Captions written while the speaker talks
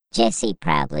Jesse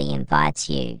proudly invites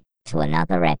you to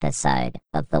another episode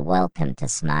of the Welcome to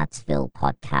Smartsville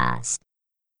podcast.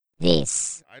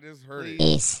 This I just heard it.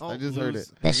 is I just heard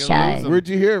it. the show. Where'd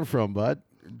you hear it from, bud?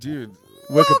 Dude.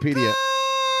 Wikipedia.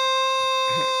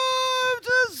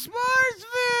 to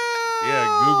Smartsville.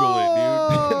 Yeah, Google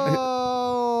it,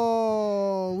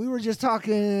 Oh, we were just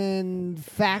talking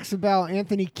facts about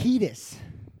Anthony Kiedis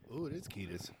Oh, it is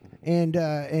Kiedis.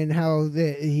 and how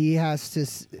he has to.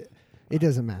 It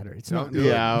doesn't matter. It's Don't not. do it.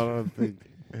 Yeah, I don't think.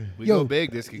 We Yo, go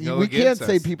big. This can go We can't against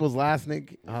say us. people's last name.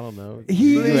 I don't know.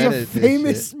 He You is a edit this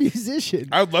famous shit. musician.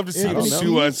 I would love to see I them don't know.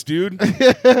 sue us, dude.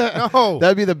 No.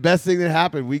 That'd be the best thing that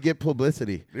happened. We get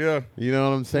publicity. Yeah. You know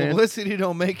what I'm saying? Publicity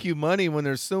don't make you money when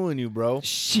they're suing you, bro.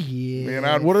 Shit. Man,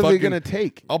 I'd What are they fucking- gonna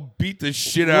take? I'll beat the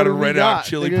shit What out do of we Red got? Hot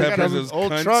Chili They're gonna Peppers. come Those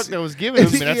Old cunts. truck that was given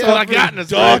to me. That's all I got in the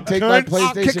Dog stock. Take my cunts.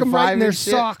 I'll kick PlayStation them right 5 in their and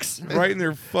shit. socks. Right in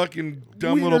their fucking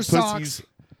dumb Wiener little socks. pussies.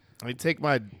 I take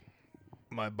my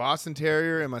Boston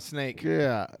Terrier and my snake.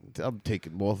 Yeah, I'm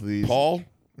taking both of these. Paul?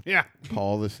 Yeah.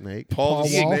 Paul the snake. Paul the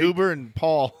Paul Wall. snake. Uber and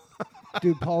Paul.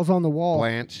 Dude, Paul's on the wall.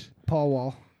 Blanche. Paul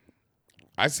Wall.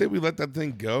 I say we let that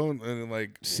thing go and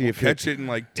like See we'll if catch it in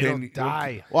like 10 It'll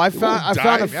die. Well, I won't found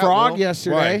die. a Yeah, frog well,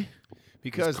 yesterday.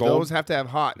 Because It's cold. those have to have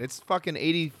hot. It's fucking He's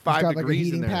 85 got like a degrees in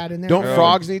heating there. pad in there. Don't Yeah.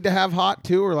 frogs need to have hot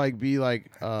too, or like be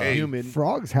like Hey, Humid.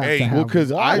 Frogs have Hey, to well, have Well,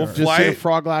 because I water. We'll just fly hit a it.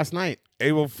 frog last night.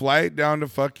 Hey, we'll fly it down to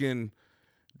Florida.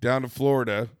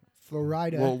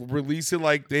 Florida. We'll release it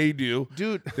like they do.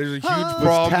 Dude, There's a huge Let's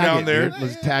frog tag down it, there. dude.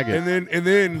 Let's tag it. And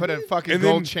then put a fucking and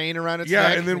gold then- chain around its Yeah,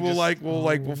 neck. and then we'll just-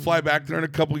 we'll fly back there in a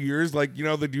couple years, like you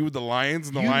know they do with the lions,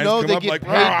 and the You lions know come they up get like.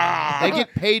 paid. "Rah!" They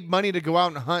get paid money to go out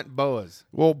and hunt boas.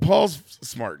 Well, Paul's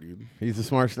smart, dude. He's a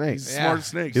smart snake. He's a Yeah. smart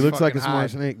snake. He looks like a fucking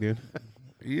smart hide. snake, dude.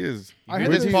 He is. I Get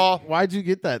heard this that- Paul. Why'd you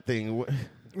get that thing?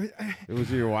 It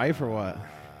was your wife or what?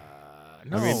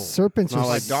 No. I mean, Serpents not are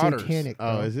like daughters. satanic.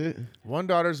 Oh, bro. is it? One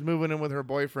daughter's moving in with her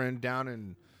boyfriend down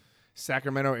in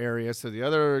Sacramento area, so the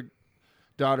other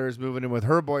daughter is moving in with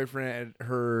her boyfriend at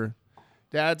her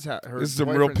dad's house. This is some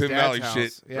real Pin Valley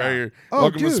shit right here. Oh,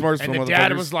 Welcome dude. to Smartsville, And the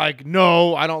dad motherfuckers. was like,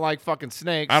 "No, I don't like fucking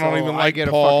snakes. I don't so even I like get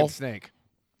Paul." a fucking snake."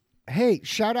 Hey,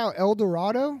 shout out El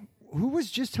Dorado. Who was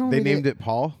just telling They me named it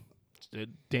Paul.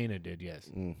 Dana did, yes.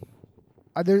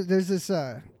 There's this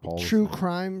Paul's true name.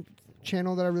 crime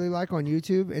channel that I really like on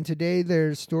YouTube, and today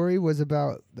their story was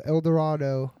about the El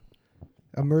Dorado,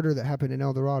 a murder that happened in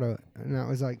El Dorado, and I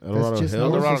was like, El Dorado that's just Hills? El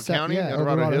north Dorado of Sac- County, yeah, El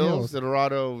Dorado Hills, El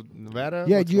Dorado, Nevada.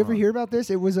 Yeah, What's do you ever going on? hear about this?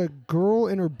 It was a girl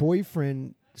and her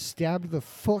boyfriend stabbed the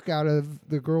fuck out of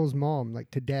the girl's mom, like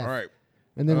to death, All right.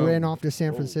 and then Um, ran off to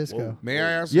San Francisco. May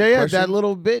I ask? Yeah, a yeah, question? that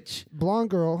little bitch.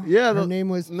 Blonde girl. Yeah, her the- name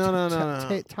was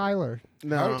no. Tyler.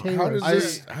 No, How Taylor. does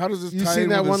this? You tie seen in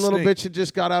that with one a little snake? bitch that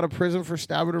just got out of prison for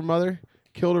stabbing her mother,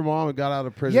 killed her mom, and got out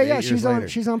of prison? Yeah, 8 yeah, years she's later. on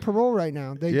she's on parole right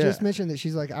now. They Yeah. just mentioned that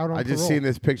she's like out on I parole. just seen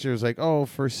this picture. It was like, oh,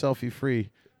 for selfie free.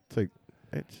 It's like,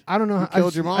 I don't know. You How,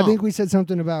 killed your I mom. think we said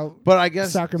something about but I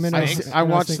guess Sacramento. I and I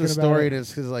was watched the thinking about story, it. and it's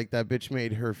because like that bitch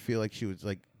made her feel like she was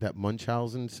like that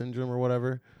Munchausen syndrome or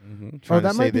whatever. Mm-hmm. Trying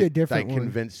that to might say be a that, different like, one.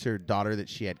 convinced her daughter that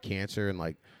she had cancer and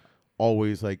like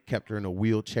always like kept her in a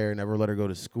wheelchair, never let her go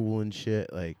to school and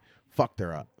shit. Like fucked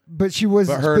her up. But she was,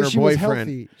 But her and her she was boyfriend-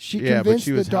 healthy. She Yeah, but convinced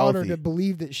she the was daughter healthy. to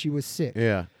believe that she was sick.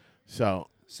 Yeah. So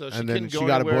So she and then couldn't go she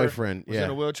got a anywhere, boyfriend. Was Yeah. in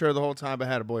a wheelchair the whole time, but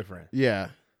had a boyfriend. Yeah.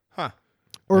 Huh.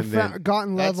 Or And then-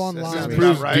 gotten love That's- online. that's This not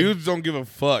proves right. dudes don't give a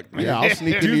fuck. Man. Yeah, I'll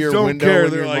sneak into Dudes your don't window. care.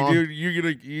 with They're your like, mom. dude,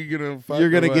 you're gonna fuck You're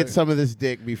gonna away. get some of this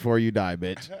dick before you die,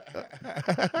 bitch.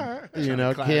 You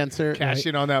know, cancer. Cash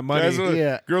in on that money. Guys are,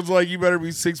 Yeah. Girls are like, you better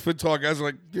be 6 foot tall. Guys are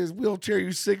like, this wheelchair,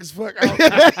 you sick as fuck.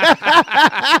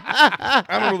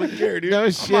 I don't really care, dude. No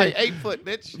I'm shit. like 8 foot,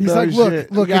 bitch. He's No like, look,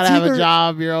 shit. look, you gotta it's have either, a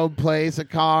job, your own place, a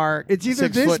car. It's either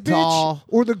 6 this foot bitch tall.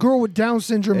 or the girl with Down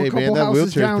syndrome Hey, a couple man, that houses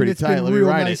wheelchair's down pretty that's tight. been Let me real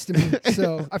ride nice it. to me.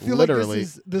 So I feel like this Literally.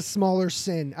 is the smaller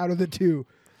sin out of the two.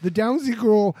 The Downsy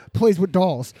girl plays with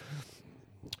dolls.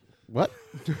 What?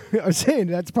 I'm saying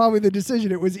that's probably the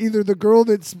decision. It was either the girl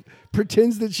that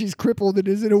pretends that she's crippled and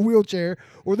is in a wheelchair,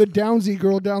 or the Downsy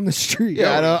girl down the street.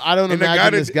 Yeah, I don't And the guy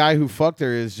imagine that- this guy who fucked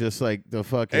her is just like the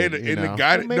fucking And, you and know, the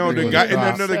guy, Well, no, maybe the it guy, was and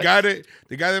about no, the sex. guy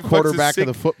that quarterback fucks the of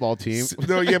the football team.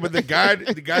 No, yeah, but the guy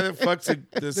that fucks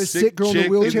the sick girl in the chick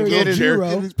wheelchair is a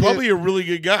hero. is probably a really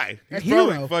good guy. A He's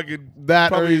probably hero. fucking That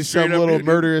or probably he's straight some up little idiot.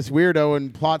 murderous weirdo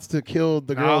and plots to kill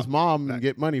the No. girl's mom and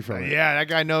get money from her. Yeah, that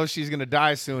guy knows she's gonna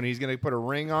die soon. He's gonna put a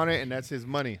ring on it, and that's his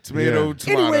money. Tomato, Yeah.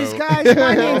 tomato. Anyways, guys,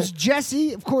 my name's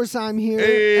Jesse. Of course, I'm here,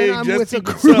 Hey, and I'm Jesse, with a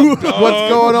what's crew up, dog? of What's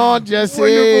going on, Jesse?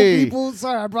 wonderful people.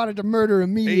 Sorry, I brought it to murder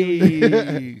immediately.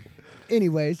 Hey,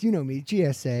 Anyways, you know me,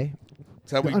 GSA,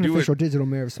 that's how the we do unofficial it. digital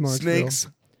mayor of Smartsville. Snakes.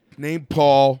 named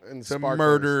Paul And to sparklers.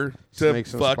 murder to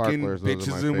Snakes and fucking sparklers, those are my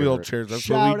bitches in favorite. wheelchairs. That's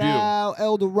Shout what we do. out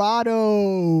El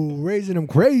Dorado, raising them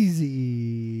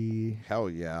crazy, Hell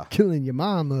yeah. killing your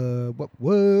mama.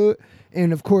 What?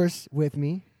 And of course, with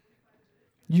me,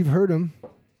 you've heard him.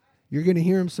 You're gonna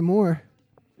hear him some more.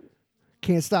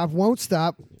 Can't stop, won't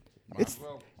stop.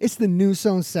 It's the new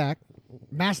Zone Sack,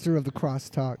 master of the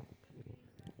crosstalk,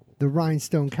 the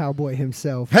rhinestone cowboy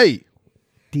himself, Hey.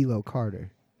 D'Lo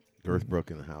Carter, Girth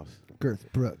Brook in the house.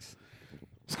 Girth Brooks.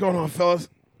 What's going on, fellas?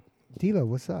 D'Lo,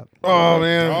 what's up? Oh,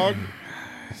 man.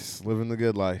 Just living the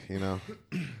good life, you know.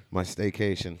 My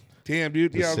staycation. Damn,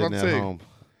 dude. Just Yeah, I was sitting about to at say. home.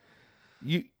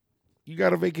 You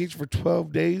got a vacation for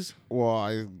 12 days? Well,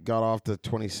 I got off the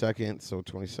 22nd, so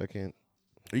 22nd.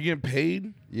 Are you getting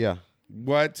paid? Yeah.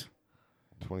 What?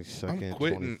 22nd, I'm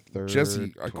quitting. 23rd,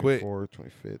 Jesse, I quit. 24th,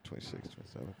 25th, 26th,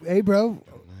 27th. Hey, bro,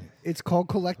 it's called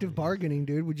collective bargaining,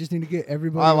 dude. We just need to get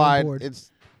everybody I on lied. board.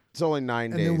 It's only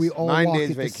 9 And days. then we all 9 walk days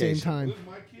at the vacation. same time.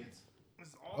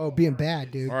 Oh, being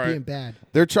bad, dude. All right. Being bad.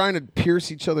 They're trying to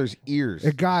pierce each other's ears.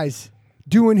 Guys,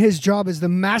 doing his job as the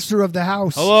master of the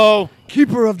house. Hello?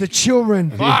 Keeper of the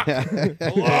children.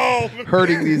 Hello?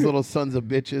 Hurting these little sons of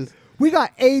bitches. We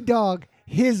got A-Dog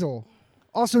Hizzle,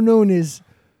 also known as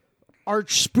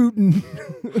Arch Sputin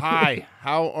Hi,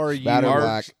 how are you? Spatter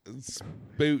Arch Black.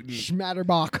 Spootin.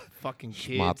 Schmatterbach. Fucking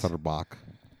kids. Matterbach.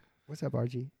 What's up,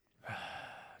 RG?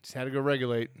 Just had to go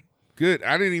regulate. Good.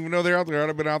 I didn't even know they're out there. I'd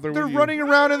have been out there They're with you. running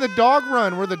around in the dog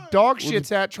run where the dog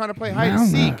shit's at, trying to play hide and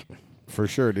seek. For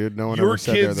sure, dude. No one Your ever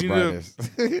said they're kids the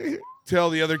need to- brightest. Tell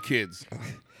the other kids.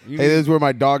 Hey, this is where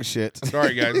my dog shits.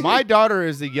 Sorry, guys. My daughter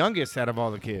is the youngest out of all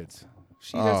the kids.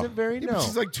 She doesn't very Yeah, but know.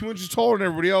 she's like 2 inches taller than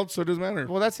everybody else, so it doesn't matter.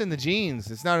 Well, that's in the genes.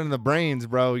 It's not in the brains,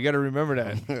 bro. You got to remember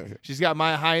that. She's got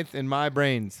my height and my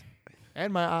brains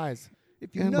and my eyes.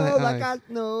 If you And know my like eyes.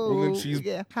 I know, Well, then she's- we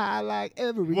get high like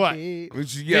every What? day. Then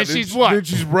she's, Then she's what? Then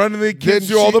she's running the kids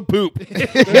Then through all she- the poop.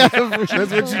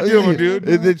 That's what she's doing, dude.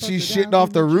 And then she's shitting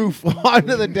off the roof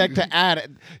onto the deck to add it.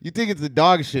 You think it's the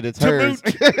dog shit, it's hers.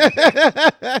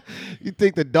 You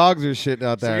think the dogs are shitting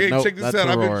out So, there. hey, Nope, check this that's out.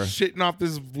 I've been Aurora. shitting off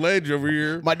this ledge over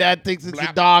here. My dad thinks it's the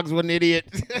Blap. dogs. What an idiot.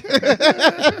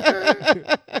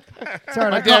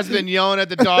 Sorry, My I dad's been yelling at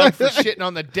the dog for shitting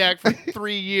on the deck for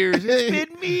 3 years. It's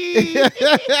been me.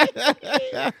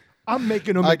 I'm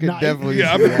making them I at can night. definitely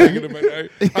Yeah, I've see been that. thinking about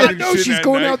it. I know she's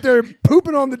going out there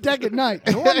pooping on the deck at night.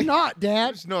 No, I'm not, Dad.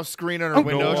 There's no screen on her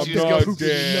window. no, She I'm just not goes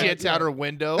dead. shits out her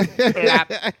window.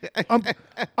 Clap.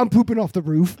 I'm pooping off the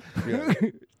roof.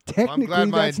 Technically, glad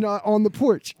my- that's not on the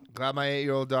porch. Glad my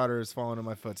 8-year-old daughter is following in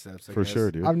my footsteps. I For guess.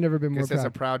 sure, dude. I've never been I more guess that's a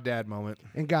proud. proud dad moment.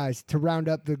 And guys, to round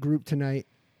up the group tonight,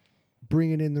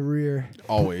 bringing in the rear,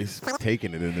 Always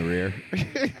taking it in the rear.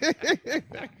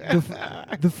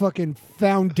 the fucking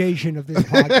foundation of this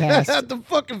podcast. The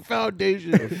fucking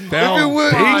foundation. If Foundation.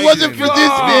 it wasn't for this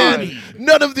man,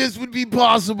 none of this would be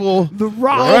possible. The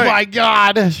rock. Oh my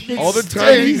God! All the time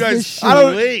Stays you guys this shit. I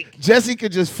don't. Jesse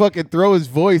could just fucking throw his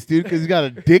voice, dude, because he's got a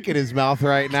dick in his mouth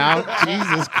right now.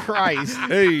 Jesus Christ,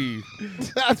 Hey.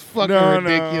 that's fucking No,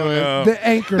 ridiculous. no. The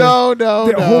anchor No,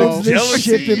 that holds this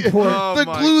Jealousy. ship in port. Oh, the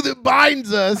my- glue that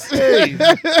binds us. Hey.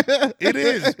 It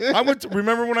is.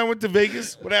 Remember when I went to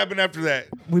Vegas? What happened after that?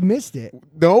 We missed it.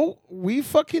 No, we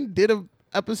fucking did a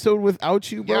episode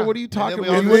without you, bro. Yeah. What are you And talking then we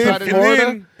about? all When you went to decided-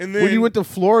 Florida, and when you then- went to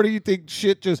Florida, you think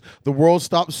shit just the world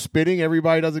stops spinning,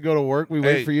 everybody doesn't go to work. We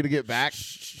wait Hey. for you to get back.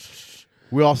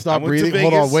 We all stop I went to breathing.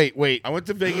 Hold on, Vegas. wait. I went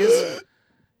to Vegas.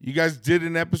 You guys did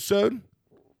an episode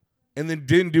and then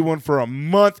didn't do one for a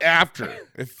month after.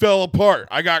 It fell apart.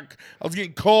 I was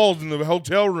getting calls in the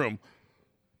hotel room.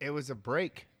 It was a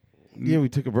break. Yeah, we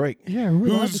took a break. Yeah, we're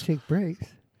allowed Who's- to take breaks.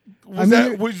 Was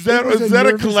that it a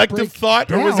nervous collective break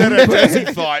thought or was down. that a Jesse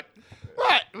thought?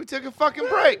 What? We took a fucking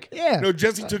break. Yeah. No,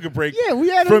 Jesse took a break. Yeah, we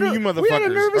had from a you we had a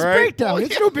motherfuckers, nervous all right? breakdown. Well,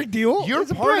 It's yeah. no big deal. You're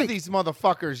It's a part break. of these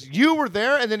motherfuckers. You were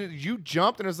there, and then you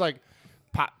jumped, and it was like,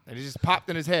 pop, and it just popped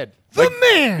in his head. The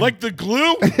man. Like the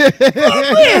glue?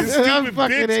 I Stupid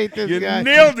fucking bitch. hate this You guy.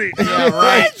 nailed it. Yeah,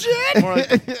 right. More like-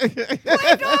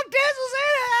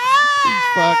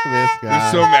 Fuck this They're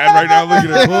guy. so mad right now. Look at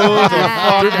her.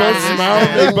 They're both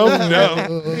smiling. They both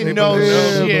know. You know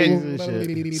Yeah, shit.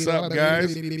 piece of shit. What's up,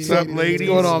 guys? What's up, ladies?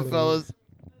 What's going on, fellas?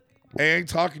 Hey, I ain't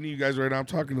talking to you guys right now. I'm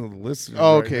talking to the listeners.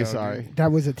 Oh, right okay, now, sorry. dude.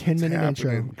 That was a 10-minute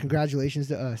intro. happening. Congratulations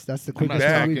to us. That's the I'm not quickest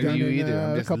time talking we've to done you in either.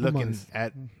 I'm a just couple looking months.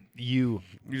 at you.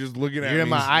 You're just looking at You're in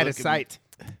me. my just eye to looking. sight.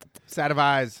 Sight of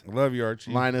eyes. I love you,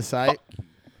 Archie. Line of sight.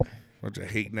 Bunch of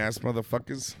hating ass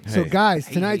motherfuckers. So, Hey. guys,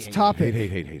 tonight's topic,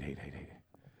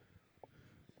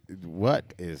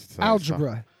 What is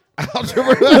algebra.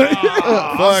 Algebra.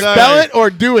 Fuck. Spell it or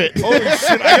do it. Holy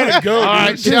shit, I gotta go, dude. All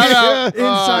right, shout out.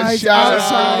 Inside, shout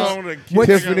outside. out. I wanna keep- What's-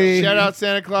 Tiffany. Shout out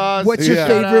Santa Claus. What's your Yeah.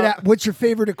 favorite? What's your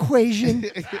favorite equation?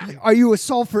 Are you a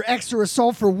solve for X or a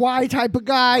solve for Y type of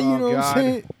guy? You Oh, know what I'm God.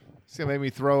 saying? It's gonna make me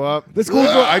throw up. Let's go.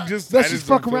 Over, I just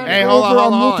fuck don't around feel Hey, and hold go on, over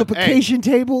hold our on. multiplication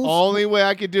tables. Only way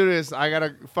I could do this, I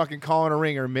gotta fucking call in a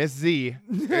ringer, Miss Z,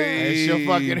 and she'll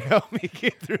fucking help me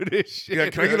get through this shit. Yeah,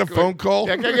 can I get real a quick. phone call?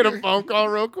 Yeah, can I get a phone call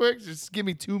real quick? Just give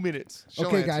me 2 minutes. She'll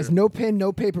Okay, answer. guys, no pen,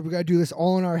 no paper. We gotta do this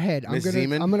all in our head. Miss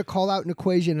Zeman? I'm gonna call out an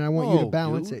equation, and I want you to Whoa,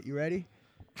 balance dude. it. You ready?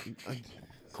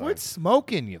 Quit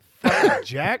smoking, you fucking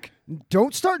jack.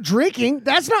 Don't start drinking.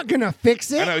 That's not gonna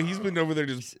fix I it. know he's been over there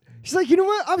just. She's like, you know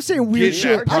what? I'm saying weird Get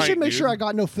shit. that I should pint, make dude. sure I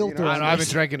got no filter. I on know, I've been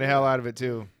this. drinking the hell out of it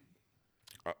too.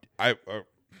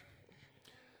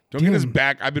 Don't get his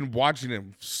back. I've been watching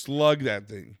him slug that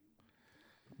thing.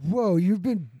 Whoa, you've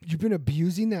been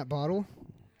abusing that bottle.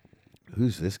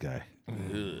 Who's this guy?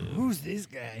 Who's this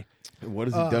guy? What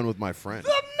has he done with my friend?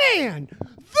 The man.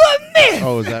 The man.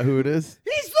 Oh, is that who it is?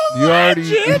 He's the You already,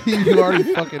 legend. you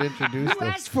already fucking introduced You him.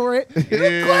 asked for it.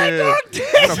 Yeah.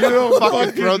 You don't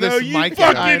fucking throw No, this you mic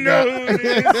at fucking know who it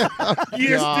is.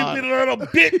 You God. stupid little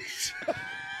bitch.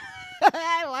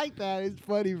 I like that. It's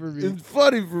funny for me. It's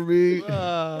funny for me.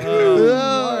 All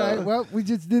right. Well, we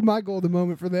just did my golden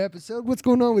moment for the episode. What's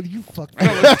going on with you, fuck?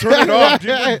 Let's turn it off, dude.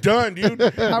 We're done, dude.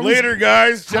 was- Later,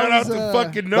 guys. Shout how out was, to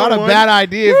fucking no Not one. a bad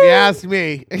idea if you ask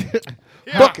me.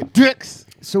 Fucking dicks.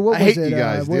 So what I was hate it? you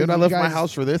guys, what dude. I you left my guys-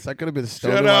 house for this. I could have been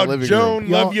stoned Shout in my out, living Joan.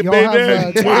 room. Love you, y'all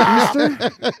baby. have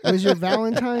Easter? Was your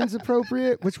Valentine's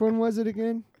appropriate? Which one was it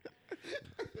again?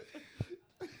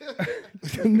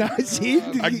 Nice.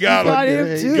 I got him.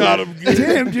 him too. Got him good.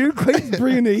 Damn, dude, Clayton's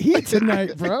bringing the heat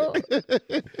tonight, bro.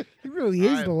 He really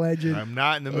is the legend. I'm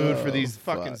not in the mood for these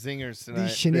fucking fuck. zingers These tonight. Yeah,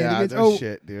 shenanigans. they're Oh,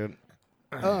 shit, dude.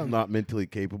 um, Not mentally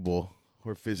capable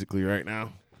or physically right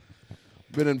now.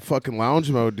 Been in fucking lounge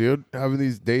mode, dude. Having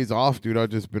these days off, dude.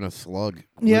 I've just been a slug.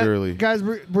 yeah, Literally. guys,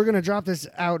 we're gonna drop this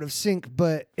out of sync,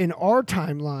 but in our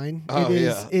timeline, Oh,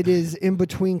 yeah. it is in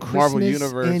between Marvel Christmas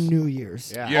Universe. and New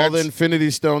Year's. Yeah. Yeah, All the it's- Infinity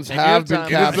Stones And have your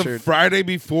been time- It is the captured. Friday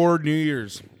before New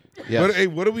Year's. Yes.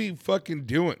 What are we fucking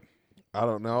doing? I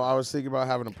don't know. I was thinking about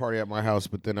having a party at my house,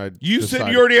 but then I You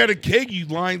said you already had a keg, you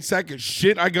lying sack of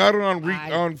shit. I got it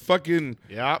on fucking.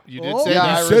 Yep, you did Oh. say Yeah, You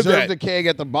I that. said reserved that. the keg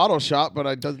at the bottle shop, but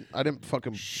I didn't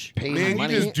fucking pay Man, you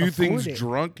money. just do afford things it.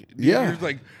 drunk. Yeah. You're just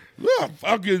like, oh,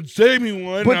 fucking save me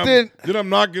one. But then I'm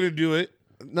not gonna do it.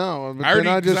 No, but I then already-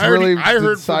 I just I already- really I heard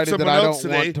from decided that someone I don't else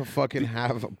today- want to fucking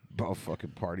have a fucking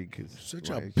party because Such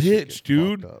a bitch,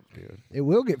 dude. It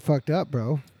will get fucked up,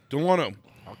 bro. Don't want to.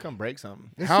 I'll come break something.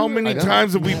 How many know.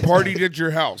 times have we partied at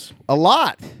your house? A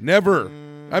lot. Never.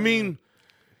 I mean,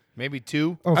 Maybe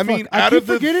 2. Oh, I fuck. mean, I out keep of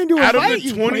the forgetting to out of invite the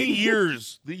you, 20 Clayton.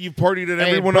 years that you've partied at Hey,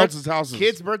 everyone else's houses,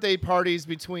 Kids' birthday parties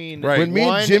between Right. When me and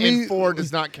 1 Jimmy- and 4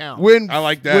 does not count. When I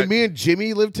like that. When me and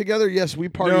Jimmy lived together, yes, we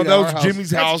partied. no, at that our was house. Jimmy's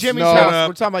That's house. Jimmy's Shut house. up.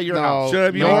 We're talking about your No, house. Shut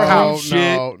up, you no, don't no, have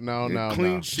shit. no.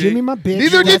 Clean shit. Give me my bitch.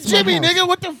 Neither did That's my Jimmy, house. nigga.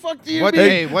 What the fuck do you What- mean?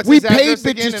 hey, what's we his paid address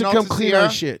again bitches in to come Alta clean our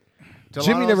Sierra? shit. Delano's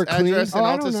Jimmy never address cleaned. in Oh,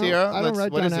 I Alta don't know. Sierra? I don't Let's-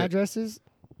 write what down is it? addresses.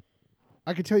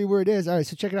 I can tell you where it is. All right,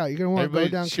 so check it out. You're gonna want to go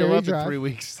Everybody down show Cary up in Drive. 3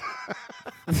 weeks.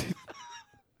 In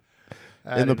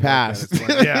the past.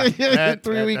 Yeah, that,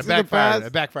 3 that- weeks that in the backfired. past.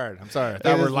 That backfired. I'm sorry. I Hey, thought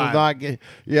this we're will live. not get-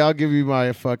 yeah, I'll give you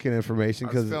my fucking information I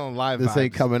was because feeling live this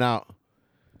ain't vibes. coming out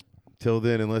till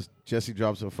then, unless Jesse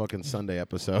drops a fucking Sunday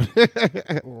episode.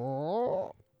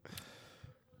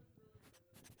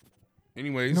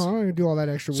 Anyways, No, I'm gonna do all that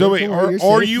extra work. so wait, Don't worry,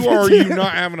 are you're you safe. or are you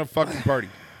not having a fucking party?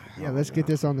 Yeah, let's get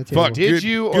this on the table. Fuck. Did Good-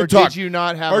 you or good talk. did you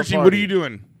not have Archie, a party? what are you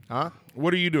doing? Huh?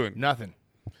 What are you doing? Nothing.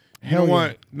 You Hell don't yeah.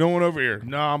 want no one over here.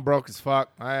 No, I'm broke as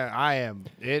fuck. I am.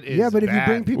 It is Yeah, but if you bad.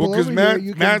 bring people Well, because over Matt, here,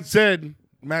 you can.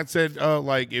 Matt said,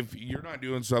 like if you're not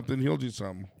doing something, he'll do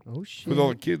something Oh shit! with all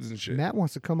the kids and shit. Matt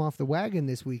wants to come off the wagon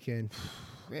this weekend.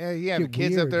 Yeah, Get the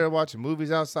kids up weird. there watching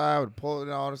movies outside with pulling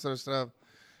and all this other stuff.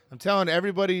 I'm telling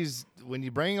everybody's when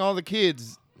you bring all the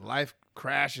kids, life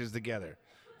crashes together.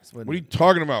 That's when What are you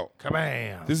talking about?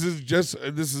 kabam. This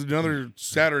is another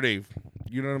Saturday.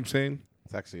 You know what I'm saying?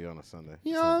 It's actually on a Sunday.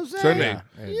 You know what I'm saying? Sunday.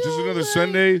 Yeah. You Just know what another I'm saying?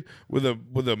 Sunday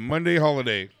with a Monday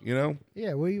holiday. You know,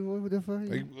 Yeah. What the fuck?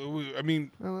 like I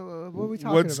mean, What are we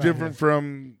talking what's about different here?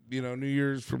 from New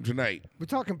Year's from tonight? We're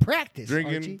talking practice.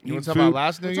 Drinking, Archie. You eating want to talk about food,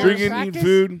 last New We're Year's? talking drinking, eating practice?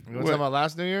 food. You want to talk What? about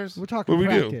last New Year's? We're talking What we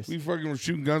practice. do? We fucking were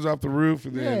shooting guns off the roof,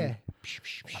 and then Yeah.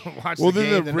 Watch well, the then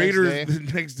game the next Raiders day. the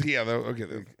next day. Yeah,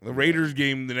 the Raiders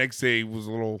game the next day was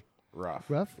a little Rough.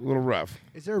 Rough. rough.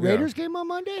 Is there a Yeah. Raiders game on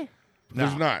Monday?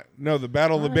 There's not. No, the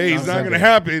Battle of the All Bay right. is not going to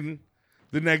happen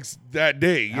that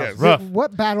day. Yes, rough.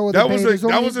 What battle of the that Bay? was There's that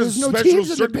only- was a there's no special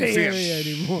teams in the Bay circumstance. Area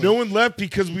anymore. No one left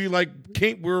because we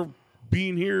we're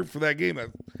being here for that game.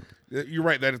 You're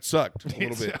right that it sucked a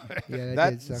little bit. Yeah, that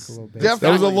That's did suck a little bit. definitely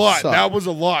That was a lot. sucked. That was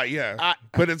a lot. Yeah,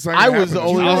 but it's like I was the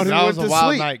only one who That went was a to wild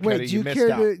sleep. night, Wait, Cuddy. do you missed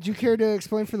care out. to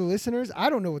explain for the listeners? I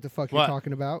don't know what the fuck you're What?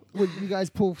 talking about. Would you guys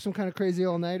pull some kind of crazy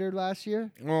all nighter last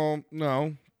year? Well,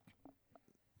 no,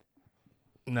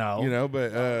 No.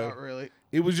 but Not really.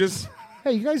 it was just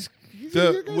Hey, you guys.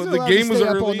 the game was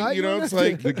early. It's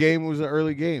like The game was an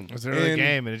early game, It was an early And-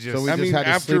 game, and it just so we I just mean, had to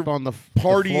after sleep on the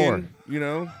partying,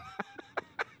 floor.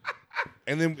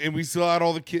 And we still had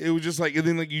all the kids. It was just like, and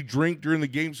then like you drink during the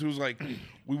game, so it was like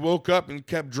we woke up and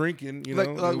kept drinking. like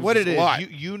it was what just it a is.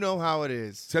 lot. You know how it is.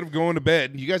 Instead of going to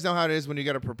bed, You guys know how it is when you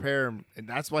got to prepare, and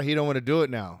that's why he don't want to do it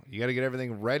now. You got to get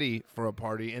everything ready for a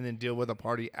party, and then deal with a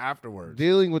party afterwards.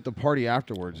 Dealing with the party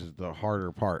afterwards is the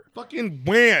harder part. fucking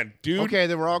wham, dude. Okay,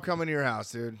 then we're all coming to your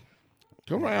house, dude.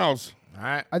 Come to my house. All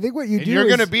right. I think what you And do you're is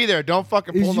gonna be there. Don't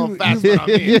fucking is pull no you- fast you- one on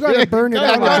me. you gotta burn it Go out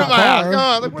to at my the house. bar. Come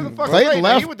on, look where the fuck Blake Blake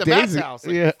left He went to Matt's Daisy. house.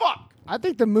 Like, Yeah. fuck. I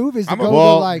think the move is to I'm a- go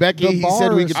Well, to like Becky, the he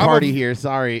said we bars. could I'm a- party here.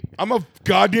 Sorry. I'm a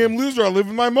goddamn loser. I live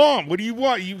with my mom. What do you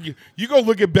want? You go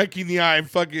look at Becky in the eye and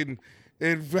fucking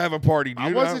and have a party, dude.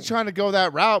 I wasn't trying to go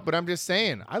that route, but I'm just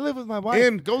saying. I live with my wife.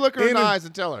 And- Go look her in and the a- eyes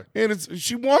and tell her. And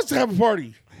she wants to have a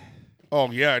party. Oh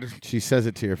yeah, She says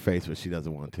it to your face, but she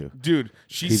doesn't want to. dude.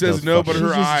 She Keep says those no, but fucking-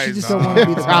 her She just- eyes. she just don't wanna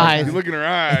be the eyes. You look in her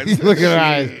eyes. Look at her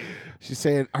eyes. She's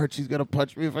saying Archie's gonna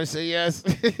punch me if I say yes.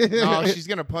 No, she's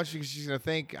gonna punch you because she's gonna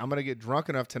think I'm gonna get drunk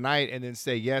enough tonight and then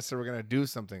say yes, so we're gonna do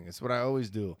something. It's what I always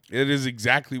do. It is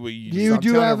exactly what you. You I'm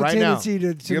do telling have her a right now. tendency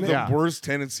to You have make- the worst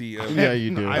tendency of. Yeah,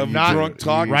 you do. I'm Of not drunk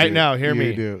talk. You right do. now. Hear You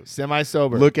me. do. Semi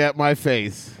sober. Look at my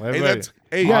face. Hey, that's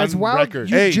Yeah, it's on wild. record.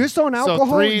 You, Hey, just on so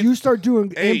alcohol, three- you start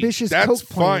doing Hey, ambitious that's coke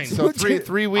fine. plans. So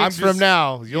three weeks I'm from just-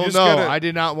 now, you'll just know gotta- I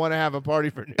did not want to have a party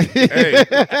for New Hey,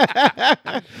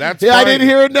 that's Yeah, I fine. didn't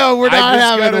hear it. No, we're not I just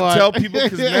having gotta one. tell people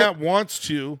because Matt wants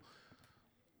to.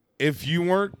 If you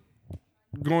weren't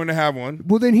going to have one,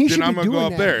 Well, then he then should I'm be gonna go doing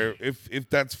up that. there. If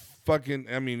that's fucking,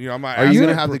 I mean, I'm not. Are you asking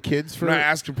gonna for- have the kids for? I'm not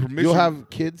asking permission. You'll have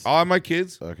kids. I'll have my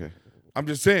kids. Okay. I'm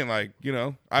just saying, like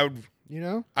I would. You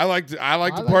know, I like to I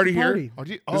party to here.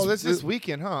 party. Oh, This- this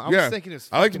weekend, huh? I yeah. was thinking it's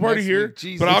I like to fucking party next here, week.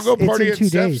 Jesus. but I'll go It's party in at 2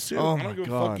 Steph's days. too. Oh I my don't give a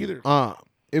God. fuck either.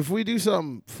 If we do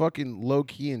something fucking low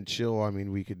key and chill, I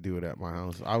mean, we could do it at my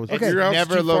house. I was Okay. Your house is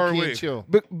Never too far low key away. and chill.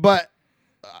 but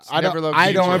I never don't. low-key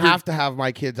I don't chill. have to have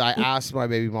my kids. I asked my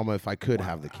baby mama if I could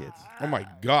have the kids. Oh my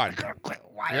god.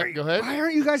 Yeah, go ahead. why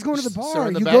aren't you guys going to the So bar?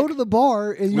 in the You back- go to the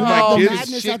bar and you With have my the kids?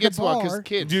 madness Shit at the gets wild because bar.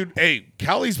 kids. Dude, hey,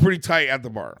 Callie's pretty tight at the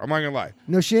bar. I'm not gonna lie.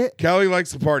 No shit. Callie likes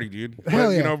to party, dude. Hell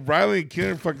But, yeah. You know, Riley and Ken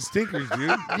are fucking stinkers, dude.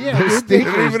 Yeah, dude, They they-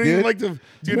 don't even dude. like to.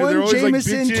 Dude, one they're always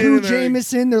Jameson, like bitching two and they're like-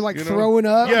 Jameson. They're like you know? throwing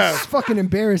up. Yeah. It's fucking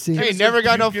embarrassing. Hey, never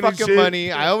got no puking and fucking shit.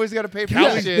 money. I always got to pay for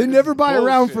Yeah, shit. They never buy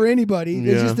around Bullshit. for anybody.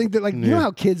 They Yeah. just think that, like, you Yeah. know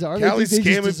how kids are. They think Callie's they just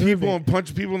scamming deserve people it. and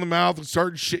punching people in the mouth and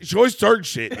starting shit. She always starts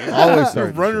shit. dude. Always She'll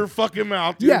starting run shit. her fucking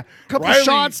mouth. Dude. Yeah, couple Riley-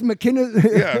 shots. McKenna,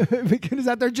 Yeah. McKenna's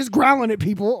out there just growling at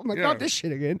people. I'm like, Yeah. not this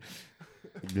shit again.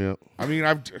 Yeah. I mean, you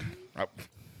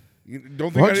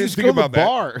don't think Why I don't you didn't just think go to the about that.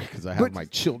 bar? Because I have But- my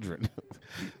children.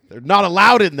 They're not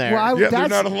allowed in there. Well, I, Yeah, they're that's,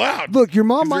 not allowed. Look, your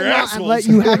mom 'Cause might they're not assholes. let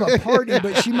you have a party,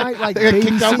 but she might like They got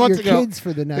kicked out babysit months your ago. kids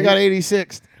for the night. They got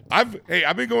 86th.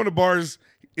 I've been going to bars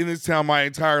in this town my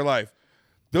entire life.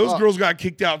 Those girls got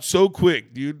kicked out so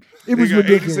quick, dude. It was They got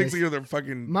ridiculous. 86 of their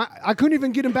fucking. I couldn't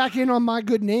even get them back in on my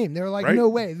good name. They were like, Right? no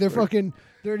way. They're fucking.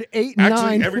 They're 8 and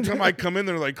Actually, 9. every time I come in,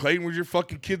 they're like, "Clayton, where's your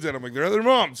fucking kids at?" I'm like, "They're at their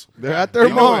moms." They're at their They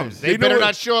know moms. it. They know better it.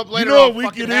 not show up later You know all what week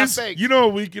fucking it is. half-baked. You know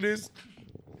what week it is.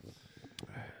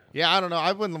 Yeah, I don't know.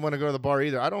 I wouldn't want to go to the bar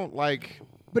either. I don't like.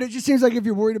 But it just seems like if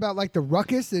you're worried about like the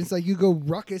ruckus, it's like you go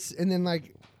ruckus and then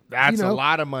like That's you know, a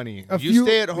lot of money. a You few-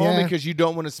 stay at home yeah. because you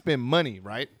don't want to spend money,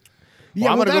 right? yeah,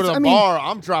 Well, I'm well, gonna go to that's- the I mean, bar.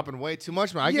 I'm dropping way too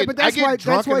much money. yeah, but that's I get why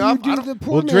drunk you enough. I do don't- the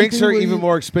poor Well, man drinks thing are where even you-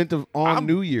 more expensive on I'm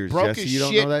New Year's. broke Jesse, as you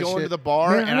don't shit know that going shit. to the bar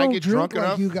Man, and I don't get drink drunk like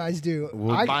enough. you guys do.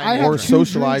 Well, I have or 2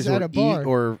 socialize drinks or at a bar. eat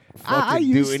or I fucking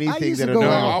used- do I anything used to that go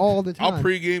annoys out you. all the I'll time.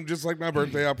 pregame just like my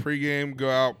birthday. I'll pregame, go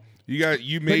out. You no, I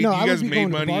you would guys be made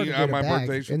going to the bar money to on get a my bag,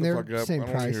 birthday. Shut and the they're fuck up. same I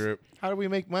don't want to price. hear it. How do we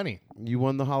make money? You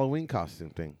won the Halloween costume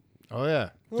thing. Oh yeah.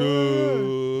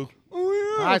 Duh.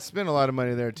 I spent a lot of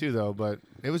money there too, though. But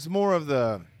it was more of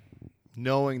the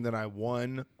knowing that I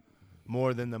won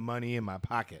more than the money in my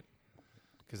pocket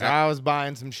because I was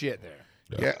buying some shit there.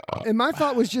 Yeah. And my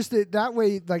thought was just that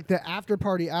way, like the after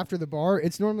party after the bar,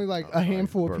 it's normally like a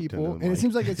handful of burped people, into the and it mic.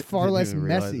 seems like it's far Didn't less even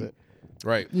realize messy. it.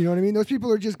 Right. You know what I mean? Those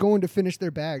people are just going to finish their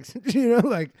bags. You know,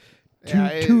 like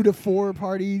Yeah, 2 to 4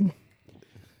 party.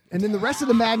 And then the rest of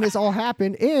the madness all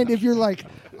happened. And if you're like,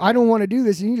 I don't want to do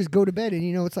this, and you just go to bed, and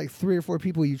it's like 3 or 4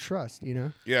 people you trust,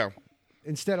 Yeah.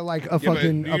 instead of like a Yeah, but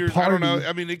fucking New a Year's, party. I don't know.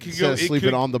 I mean, it could Instead go. of It sleeping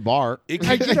could, on the bar. It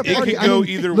I could, get a it party. could I go mean,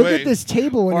 either look way. at this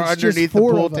table, and Or it's just underneath the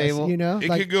 4 pool of us, table. It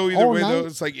like, could go either all way night. though.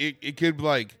 It's like it could be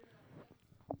like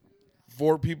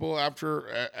 4 people after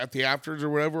at the afters or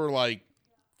whatever, or like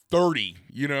 30.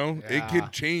 It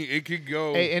could change. It could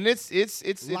go. Hey, and it's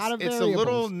Lot of a little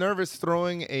variables. nervous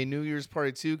throwing a New Year's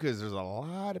party too, because there's a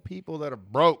lot of people that are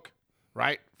broke,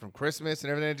 right, from Christmas and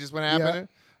everything that just been happening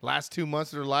last 2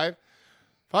 months of their life.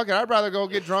 Fuck it, I'd rather go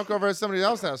get drunk over at somebody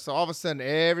else's house. So all of a sudden,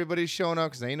 everybody's showing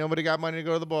up because ain't nobody got money to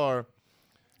go to the bar.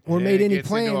 Or And made it any gets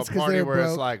into a plans 'cause party they're where it's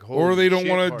broke. like, or they don't holy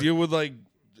want shit to party. deal with like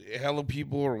hella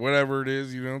people or whatever it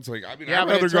is. It's like I mean, Yeah, I'd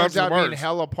but rather it go out turns to the out being bars.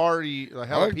 hella party, I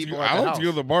hella like, people to, at I the like house. to go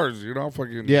to the bars.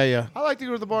 Fucking. Yeah. I like to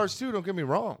go to the bars too. Don't get me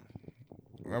wrong.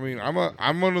 I mean, I'm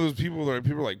one of those people that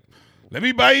people are like, let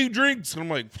me buy you drinks, and I'm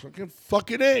like,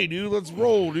 fucking A, dude, let's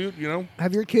roll, dude.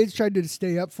 Have your kids tried to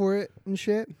stay up for it and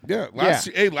shit? Yeah.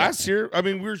 Last year, I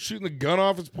mean, we were shooting the gun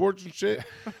off his porch and shit.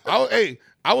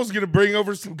 I was gonna bring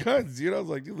over some guns. I was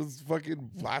like, dude, let's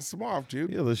fucking blast them off,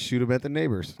 dude. Yeah, let's shoot them at the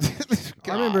neighbors.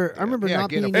 I remember Yeah, not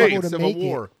get being a able to Civil make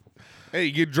War. Hey,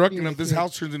 you get drunk Yeah, enough, this yeah.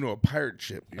 house turns into a pirate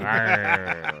ship. Dude.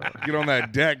 Get on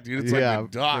that deck, dude. It's Yeah, like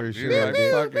a dock, for dude. sure, Like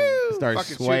dude. fucking- Start Fucking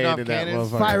shooting swaying off to that cannons.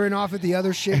 motherfucker. firing off at the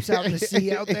other ships out in the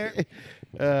sea out there.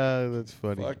 That's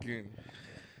funny. fucking.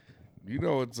 You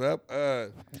know what's up? I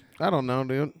don't know,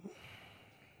 dude.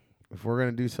 If we're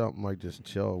gonna do something like just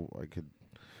chill, I could.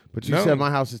 But you No. said my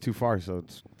house is too far, so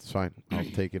it's fine. I'll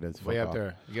take it as fuck Way up off.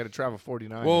 there. You got to travel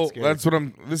 49. Well, scary. that's what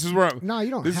I'm. This is where I'm. No, you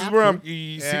don't. This is have where to. I'm.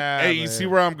 You see, Yeah, hey, you but see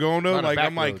where I'm going though? lot of Like back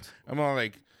I'm like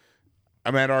roads.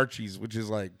 I'm at Archie's, which is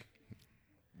like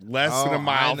less than Oh, a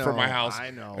mile I from my know, house. I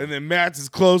know. And then Matt's is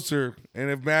closer. And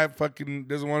if Matt fucking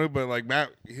doesn't want to, but like Matt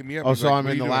hit me up. Oh, he's so like, I'm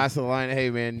 "What in you the doing?" last of the line. Hey,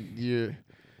 man, you're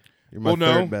my Well,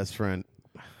 no. third best friend.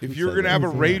 If Who you're said gonna that? have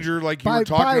a rager like you By- were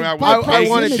talking by- about, by with I Pace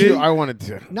wanted and to. shit, I wanted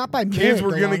to. Not by kids merit,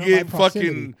 were though, gonna I know get by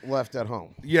proximity. fucking. Left at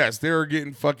home. Yes, they were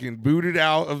getting fucking booted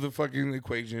out of the fucking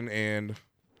equation, and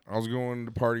I was going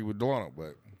to party with Delano,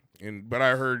 but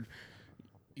I heard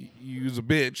you was a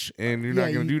bitch, and you're Yeah,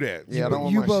 not gonna you- do that. Yeah, I don't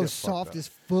want You my both shit fucked soft up. as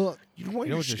fuck. You don't want You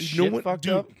know your what's your shit. You know shit what, fucked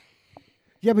dude? up?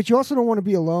 Yeah, but you also don't want to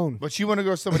be alone. But you want to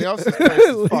go to somebody else's place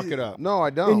to fuck it up. No, I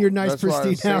don't. In your nice, That's why I was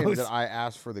pristine saying house. That I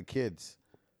asked for the kids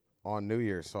on New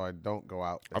Year's, so I don't go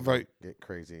out. I And thought- get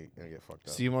crazy and get fucked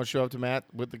up. So you want to show up to Matt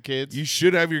with the kids? You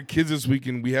should have your kids this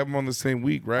weekend. We have them on the same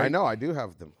week, right? I know I do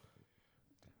have them,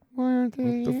 Why aren't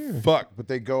they The here? fuck. but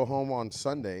they go home on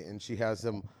Sunday, and she has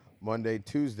them Monday,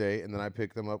 Tuesday, and then I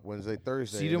pick them up Wednesday,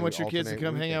 Thursday. So you and didn't want we your kids to alternate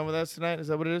come hang out weekend. with us tonight? Is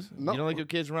that what it is? No. You don't like your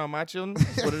kids around my children?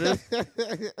 That's what it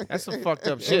is? That's some fucked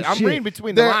up shit. I'm shit. reading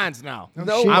between the They're- lines now.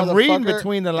 No, I'm reading motherfucker.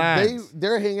 between the lines.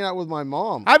 They're hanging out with my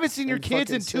mom. I haven't seen your and kids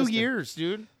in fucking 2 sister. years,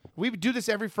 dude. We do this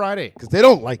every Friday. Because they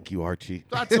don't like you, Archie.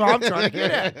 That's what I'm trying to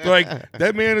get at. Like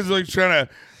that man is like trying to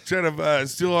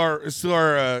steal our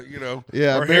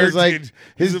Yeah, our but it's like heritage.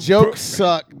 his He's jokes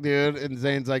suck, dude. And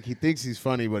Zane's like he thinks he's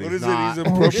funny, but What he's is not. it?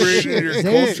 He's appropriating your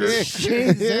Zane- culture.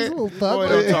 Zane's a little thug. Boy,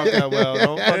 don't talk that well.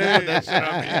 Don't fucking put that shit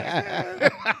on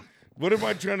me. What am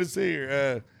I trying to say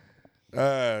here?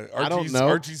 Archie's, know.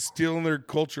 Archie's stealing their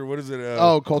culture. What is it?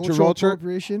 Oh, culture vulture.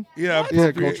 appropriation. yeah, Yeah,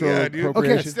 appropriate- cultural yeah, dude.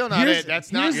 appropriation. Okay, Still not here's- it.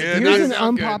 That's not Yeah, Here's that an is not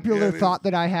good. unpopular Yeah, it is. thought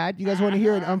that I had. You guys want to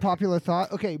hear an unpopular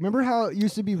thought? Okay, remember how it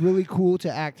used to be really cool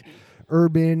to act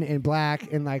urban and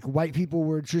black, and like white people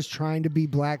were just trying to be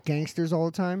black gangsters all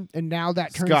the time, and now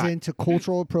that turns Scott. into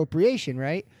cultural appropriation,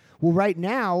 right? Well, right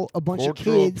now a bunch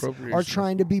Cultural of kids are appropriation.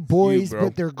 trying to be boys, bro.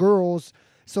 but they're girls.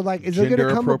 So, like, is there going Gender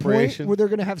to come a point appropriation? where they're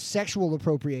going to have sexual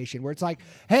appropriation, where it's like,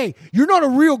 hey, you're not a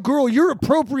real girl, you're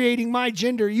appropriating my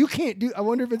gender. You can't do. I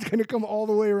wonder if it's going to come all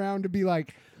the way around to be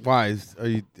like, Why?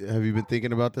 Have you been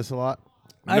thinking about this a lot?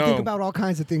 I think No. about all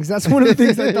kinds of things. That's one of the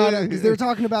things I thought of because they were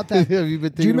talking about that. Have you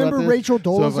been thinking Do you remember about this? Rachel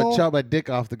So if I Dolezal? chop my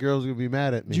dick off, the girls gonna be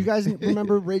mad at me. Do you guys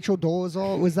remember Rachel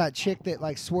Dolezal? It was that chick that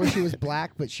like swore she was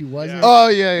black, but she wasn't. Oh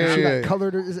yeah, And yeah, she yeah. like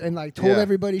colored her and like told Yeah.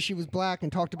 everybody she was black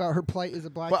and talked about her plight as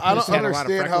a black But I don't person. had a lot of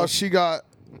understand how freckles. she got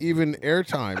even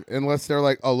airtime unless they're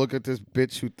like, oh, look at this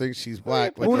bitch who thinks she's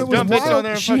black. Like, When it that's was dumb bitch wild. on wild,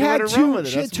 there and she fucking had let her run with it.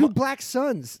 she had That's two mu- black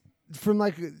sons from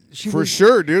like she For was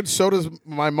sure, dude. So does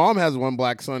my mom has one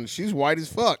black son. She's white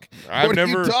as fuck. What are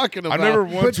you talking about? I've never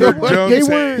once But heard Jones they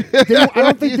say. were. They, I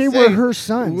don't think you they were saying? her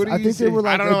sons. What are I you think they were saying?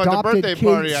 like I don't know, at the adopted birthday kids.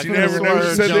 party, I She could've never sworn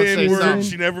never said Jones the say N word. something.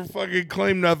 She never fucking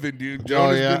claimed nothing, dude.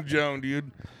 Joan yeah. has been Joan,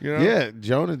 dude. You know? Yeah,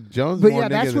 Jones. But more yeah,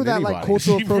 that's nigga where than that like anybody.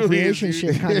 cultural She really is, appropriation dude.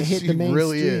 shit kind of hit She the mainstream.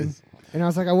 really is. And I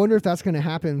was like, I wonder if that's going to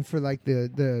happen for like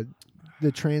the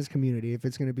trans community. If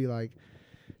it's going to be like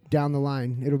down the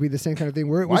line. It'll be the same kind of thing.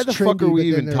 Where it Why was the fuck trendy, are we but then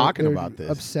even they're- talking they're about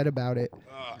this? Upset about it.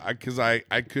 Because I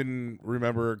couldn't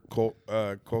remember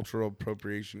cultural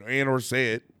appropriation or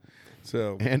say it.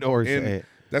 So And say it.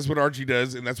 That's what Archie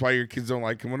does, and that's why your kids don't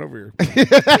like coming over here.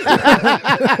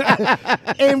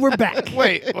 And we're back.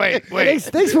 Wait.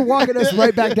 Thanks for walking us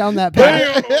right back down that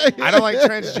path. I don't like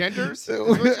transgenders. Is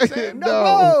what you're saying?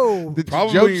 No. The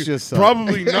Probably, jokes just suck.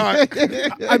 probably not.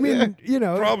 I mean,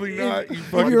 Probably not. You If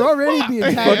fucking you're already being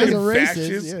tagged as a fucking racist,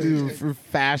 fascist. yeah. Dude, for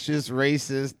fascist,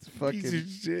 racist, piece fucking. of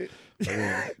shit.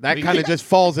 That kind of just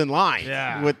falls in line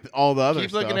Yeah. with all the other Keep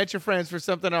stuff. looking at your friends for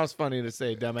something else funny to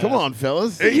say, dumbass. Come on,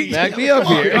 fellas. Hey, Back me up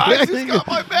Come on, here. guys, just got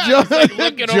my back. Jump- He's like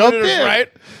looking jump over to his in. right.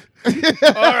 All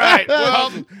right.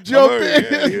 Well, Jump I'm in.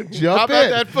 already- how Jump about in.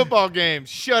 that football game?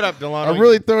 Shut up, Delano. I'm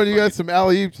really throwing you guys some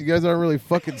alley-oops. You guys aren't really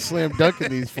fucking slam dunking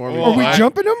these for me. Well, Are we I-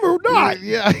 jumping them or not?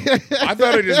 Yeah. I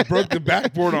thought I just broke the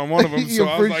backboard on one of them, so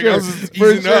Yeah, I for was like, sure. I was just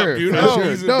For easing up, sure. dude. For I was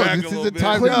sure. easing No, back this a is little the bit.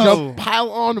 time to No. jump,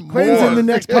 pile on Clayton's more. in the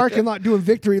next parking lot doing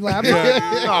victory laps.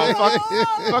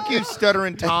 Oh, fuck you,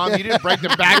 stuttering Tom. You didn't break the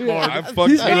backboard. I fucked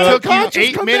He's it It up. took you Conscious,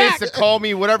 8 come minutes back. to call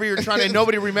me whatever you're trying to.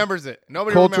 Nobody remembers it.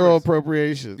 Nobody Cultural remembers.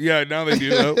 appropriation. Yeah, now they do.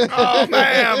 Though. Oh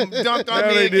man, dunked on Yeah,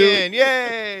 me they do. again.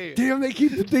 Yay! Damn, they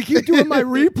keep doing my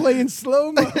replay in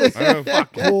slow mo. I know,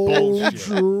 fucking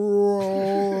bullshit.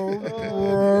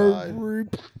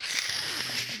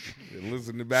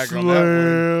 Listen to back on that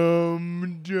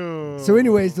one. So,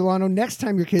 anyways, Delano, next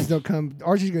time your kids don't come,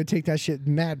 Archie's gonna take that shit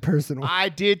mad personal. I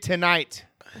did tonight.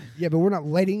 Yeah, but we're not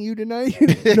letting you tonight.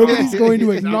 Nobody's going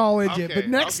to acknowledge it. But Okay,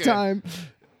 next okay. time,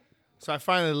 So I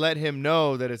finally let him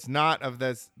know that it's not of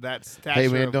that stature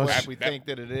man, of don't what sh- we think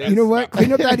that it is. you know what?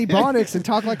 Clean up that ebonics and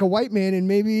talk like a white man, and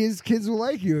maybe his kids will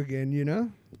like you again. You know?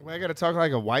 Well, I got to talk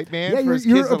like a white man Yeah, for you're, his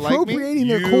you're kids to like me. appropriating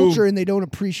their You- culture, and they don't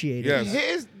appreciate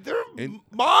Yes. Their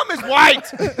mom is white.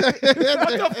 What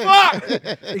the fuck?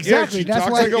 it. Exactly. she That's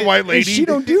talks why like a white and lady. she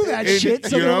don't do that And, shit.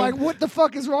 So you they're know? like, "What the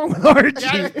fuck is wrong with Archie?"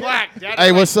 Dad is black. Dad is Hey,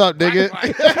 like what's up, black, nigga?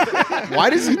 black. Why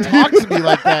does he talk to me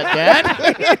like that, Dad?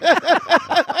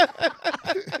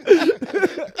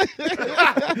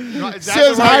 Is that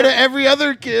Says the hi right- to every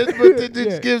other kid, but then Yeah.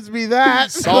 just gives me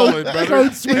that. Solid, brother.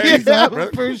 Code switches Yeah, up.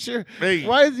 brother. for sure. Hey.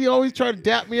 Why is he always trying to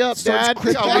dap me up, Dad?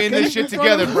 Oh, we in this shit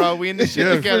together, bro. We in this shit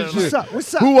Yeah, together. for What's up?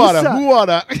 What's up? Who What's oughta? up? Who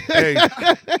oughta? Hey,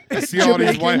 you see all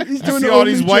these Jamaican. white, He's you doing see the all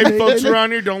these only white Jamaican. folks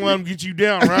around here? Don't let them get you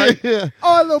down, right? Yeah.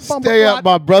 Oh, little bumper Stay clock. up,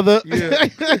 my brother. Yeah.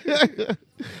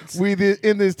 We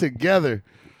in this together.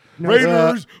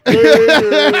 Raiders, Raiders,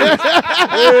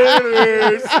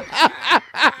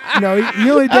 No,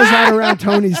 he only does that around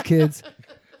Tony's kids.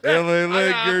 LA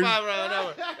Lakers.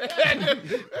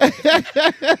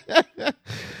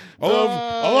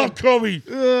 I love Kobe.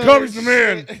 Kobe's the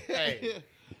man.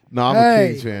 No, I'm Hey. a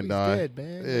Kings fan, dog. dead,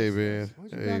 man. Hey, man.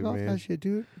 Why'd you Hey, back off man. that shit,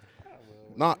 dude?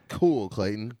 Not cool,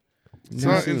 Clayton. It's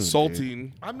not Soon,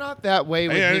 insulting. I'm not that way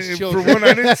with Hey, his for children. one,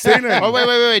 I didn't say nothing. Oh,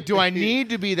 wait. Do I need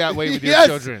to be that way with Yes.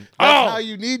 your children? That's how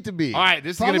you need to be. All right,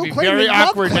 this is Follow going to be Clayton very and love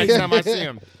awkward next Clayton. time I see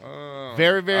him.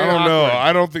 Very, very I don't know. awkward.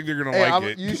 I don't think they're gonna Hey, like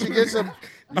it. you should get some.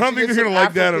 I don't think they're gonna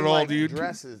like that at all, dude.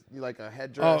 Dresses, you like a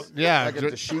headdress. Oh, yeah, like a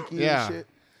dashiki yeah. and shit.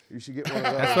 You should get one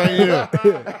of those. That's what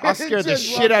you do. I'll scare the Just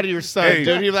shit out of your son, Hey. dude.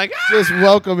 He'll be like, ah! Just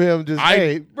welcome him. Just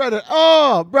hey, brother.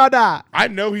 Oh, brother. I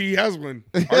know he has one.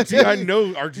 Archie, I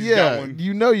know Archie's got Yeah, one.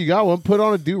 you know you got one. Put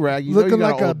on a do rag. You Looking know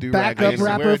you like got a old do-rag backup days. wear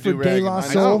rapper a for do-rag De in La my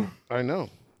Soul. I know.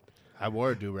 I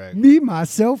wore a do-rag. Me,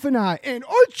 myself, and I, and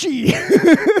Archie.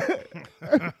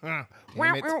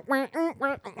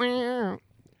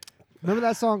 Remember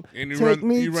that song? And you Take run-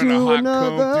 me you run a to hot comb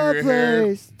through another your hair.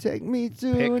 place. Take me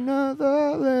to Pick.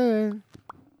 another land.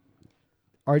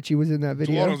 Archie was in that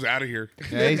video. Delano's out of here.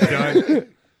 Yeah, he's done.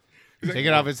 Taking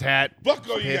off his hat. Fuck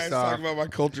all you Pissed guys off. talking about my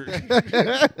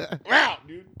culture. Wow,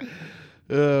 dude.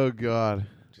 Oh God,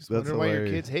 Just that's wonder why your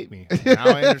hilarious. kids hate me. Now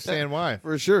I understand why.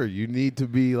 For sure, you need to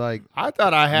be like. I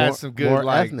thought I had More- some good more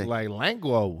like ethnic.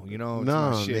 linguo, you know, to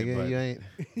No, my shit, nigga, but you ain't.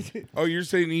 Oh, you're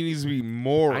saying he needs to be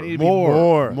more. I need to be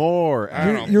More. I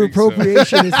don't Your think so.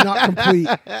 appropriation is not complete.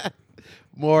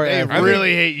 More. they ethnic.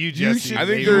 really hate you, Jesse. should- I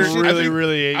think They they're really, think-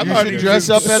 really hate I you. thought should he dress was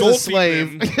up as a insulting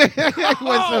slave. them.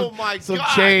 Oh my some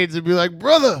god! chains and be like,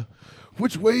 brother,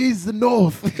 which way is the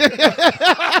north? Where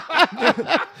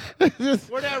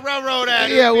that railroad at?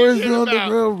 Yeah, What where's you the shit about?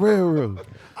 Underground Railroad?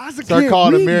 I was a Start kid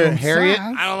calling reading Amir those Harriet.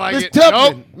 signs. I don't like Miss it.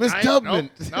 Tubman. Nope. Miss I ain't- Tubman.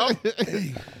 Nope.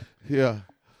 Nope. Yeah.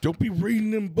 Don't be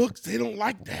reading them books. They don't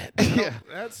like that. Yeah.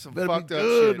 That's some Better fucked be up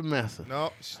good, shit. massa.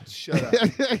 No, shut up.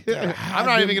 I'm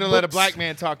not even gonna let a black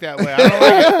man talk that way. I don't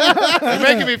like it. You're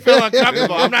making me feel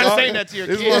uncomfortable. I'm not saying that to your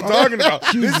This is kid. what I'm talking about.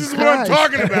 This Jesus is what I'm Christ.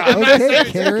 talking about. Okay, This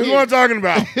is Karen. what I'm talking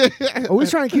about.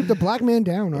 Always trying to keep the black man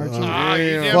down, Archie. Ah, you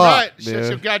Yeah. damn Fuck, right. Shut man.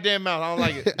 your goddamn mouth. I don't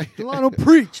like it. Delano,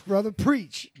 preach, brother,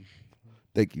 preach.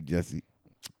 Thank you, Jesse.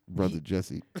 Brother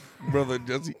Jesse. Brother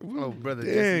Jesse. Oh, brother.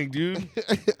 Dang, dude.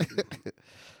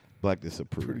 Black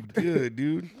disapproved. Pretty good,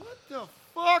 dude. What the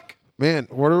fuck? Man,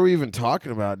 what are we even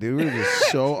talking about, dude? We're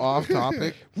just so off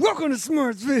topic. Welcome to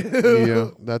Smartsville. Yeah,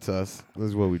 that's us. This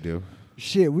is what we do.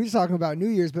 Shit, we was talking about New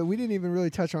Year's, but we didn't even really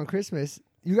touch on Christmas.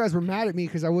 You guys were mad at me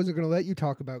because I wasn't going to let you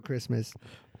talk about Christmas.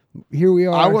 Here we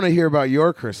are. I want to hear about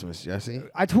your Christmas, Jesse.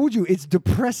 I told you it's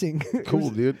depressing. It Cool, was-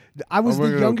 dude. I was Oh my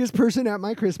the God. youngest person at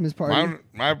my Christmas party.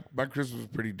 My Christmas was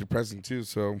pretty depressing too.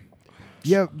 So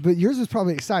Yeah, but yours was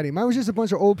probably exciting. Mine was just a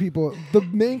bunch of old people. The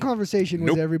main conversation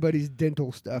was Nope. everybody's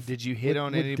dental stuff. Did you hit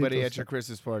on What anybody dental at your stuff?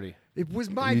 Christmas party? It was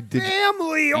my You did-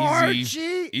 family,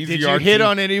 Archie. Easy, Did you Archie. hit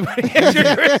on anybody at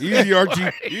your Christmas Easy, Archie.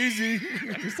 Easy.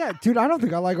 What's that? Dude, I don't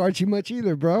think I like Archie much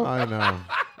either, bro. I know.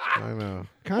 I know.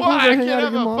 Can Why? I I go hang can't out at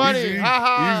have your a mom's? funny. Easy,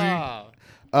 Ha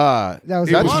ha. That was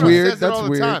That's Ivana weird. says it That's all the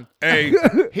weird. time. Hey,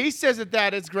 He says it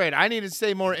that it's great. I need to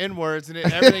say more N words and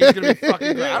everything's gonna be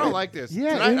fucking great. I don't like this.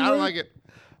 Yeah, Tonight, I N-word. don't like it.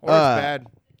 Or it's bad.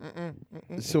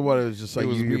 So what? It was just like it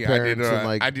was you, me. your parents, and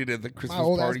like I did at the Christmas My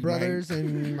old ass party. brothers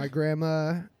and my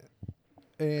grandma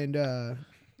and I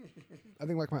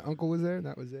think like my uncle was there. And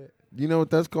that was it. you know what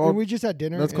that's And called? we just had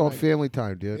dinner. That's and, called like, family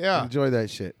time, dude. Yeah. Enjoy that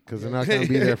shit because they're not gonna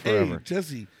be there Hey, forever.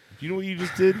 Jesse, you know what you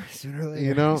just did? sooner or later.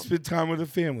 You know? Spend time with the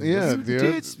family. Yeah, Listen, dude.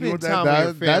 did spend That- time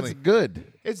with your that's family. good.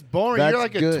 It's boring. That's You're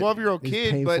like a good. 12-year-old It's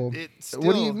kid, painful. but it's still.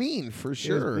 What do you mean? For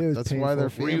sure. it was That's why they're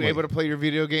painful. Were family. you able to play your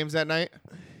video games that night?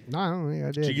 No, I don't think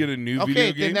I did. Did you get a new Okay, video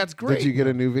then game? that's great. Did you get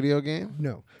a new video game?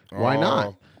 No. Why not?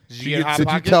 Oh. Did you get Hot Did you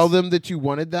Pockets? tell them that you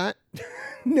wanted that?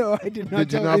 No, I did not.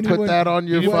 Did you tell not put anyone that on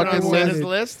your You put it fucking on what I Santa's wanted.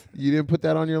 list? You didn't put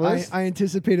that on your list? I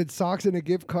anticipated socks and a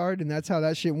gift card, and that's how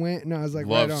that shit went. And I was like,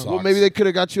 Love right on. socks. Well, maybe they could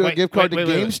have got you a Wait, gift card wait,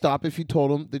 to wait, wait. GameStop if you told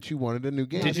them that you wanted a new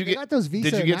game. Did you They get- got those Visa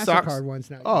did you and get socks? MasterCard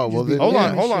ones now. You Oh, can just well, be then- Hold buying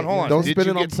on, hold shit, on, hold yeah. on. Don't Did spend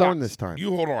you it on get porn socks? this time.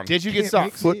 You hold on. Did you get Can't socks?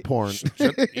 mix Foot porn. Shut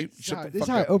the This fuck is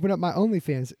how I up. open up my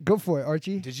OnlyFans. Go for it,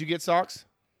 Archie. Did you get socks?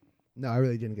 No, I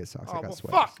really didn't get socks. Oh, I got well,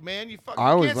 sweaters. fuck, man. You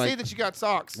I was can't say like- that you got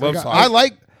socks. Love got- socks. I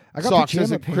like I got socks pajama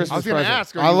as a pants. Christmas I was going to present.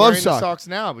 ask, are I you love wearing the socks socks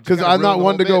now? because I'm not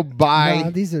one to go buy Nah,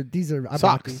 these are I bought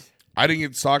socks. these. I didn't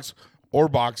get socks or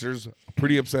boxers.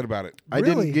 Pretty upset about it. I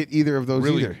Really? didn't get either of those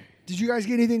Really? either. Did you guys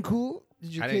get anything cool?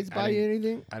 Did your I kids didn't- buy I you didn't-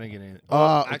 anything? I didn't get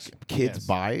any. Kids yes.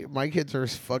 buy. My kids are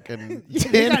fucking They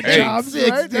 10, got 8, jobs, 6,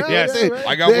 right? dude. Yes. They- right.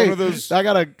 I got one of those. I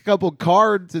got a couple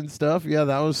cards and stuff. Yeah,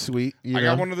 that was sweet. You I know?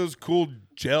 got one of those cool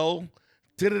gel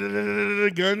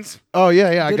guns. Oh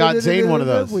yeah. I got Zane one of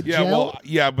those. With Yeah, gel? well,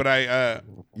 yeah, but I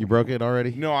You broke it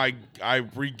already? no, I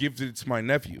re-gifted it to my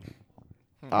nephew,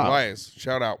 Ah. Elias.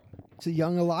 Shout out. To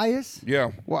young Elias?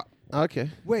 Yeah. What? Okay.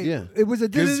 Wait, Yeah. it was a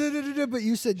 'Cause- but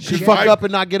you said Did you gel? fuck I- up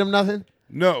and not get him nothing?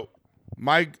 No,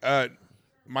 my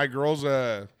girls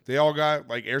they all got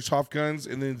like airsoft guns,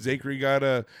 and then Zachary got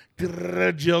a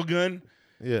gel gun,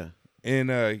 Yeah. and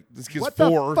this kid's What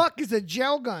 4. the fuck is a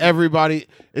gel gun? Everybody,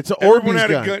 it's an Everyone Orbeez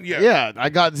had a gun. gun, yeah. I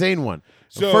got Zane one.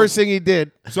 The So- first thing he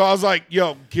did. So I was like,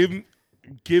 "Yo, give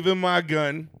him my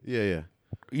gun," Yeah.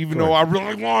 even though I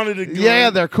really wanted a gun. Yeah,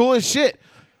 they're cool as shit.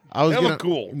 I was Hella gonna,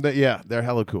 cool. Yeah, they're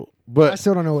hella cool. I But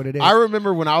still don't know what it is. I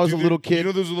remember when I was a Dude, little kid. You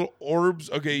know those little orbs?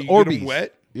 Okay, you get Orbeez. them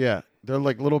wet, Yeah, they're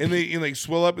like little. and they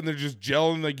swell up, and they're just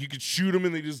gel, and like you could shoot them,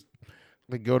 and they just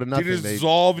they go to they nothing.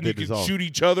 dissolve, and they you can dissolve. shoot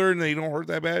each other, and they don't hurt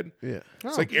that bad. Yeah.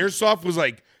 It's like airsoft was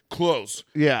like close.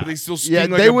 Yeah, but they still sting yeah.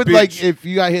 like they a would bitch. like if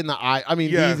you got hit in the eye. I mean,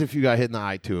 Yeah. these if you got hit in the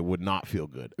eye too, it would not feel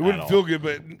good. It wouldn't feel good,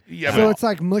 but yeah, so but, it's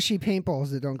like mushy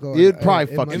paintballs that don't go. It'd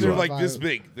probably it fuck must and you they're up. like this survive.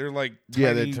 big. They're like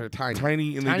Yeah, tiny, they're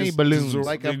tiny. and Tiny they just balloons. dissolve-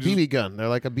 like they a just- BB gun. They're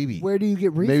like a BB. Where do you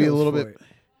get refills? Maybe a little for bit-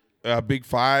 it? Big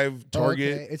 5 Oh,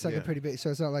 Target. okay. It's like a Yeah. pretty big. So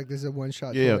it's not like there's a one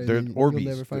shot. Yeah, toy they're and Orbeez. You'll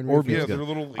never find They're Orbeez. refills. Yeah, gun.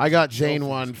 they're little. I got gel Jane things.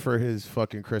 one for his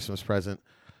fucking Christmas present,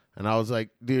 and I was like,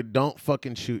 dude, don't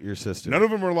fucking shoot your sister. None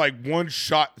of them are like one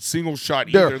shot, single shot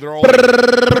They're- either. They're all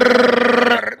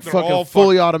they're fucking all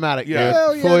fully automatic. Yeah. dude.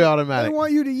 Hell yeah. Fully They automatic.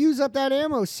 want you to use up that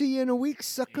ammo. See you in a week,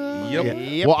 sucker. Yep. Yeah.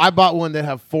 Yep. Well, I bought one that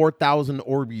have 4,000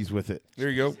 Orbeez with it. There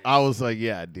you go. I was like,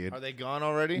 yeah, dude. Are they gone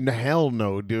already? Hell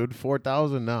no, dude.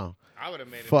 4,000 no. I would have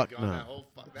made it. Fuck gone no. that whole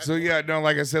fuck. That So yeah, no,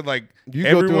 like I said, like You go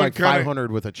everyone through like kinda,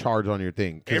 500 with a charge on your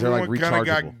thing because they're like Everyone kind of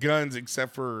rechargeable. got guns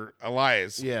except for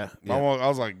Elias. Yeah, My yeah. mom- I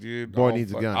was like, dude, Boy I'll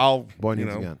needs a fuck- gun. I'll Boy you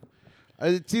needs know, a gun.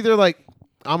 It's either like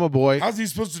I'm a boy. How's he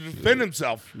supposed to defend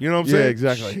himself? You know what I'm Yeah, saying?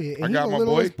 exactly. Shit, and I he's got the my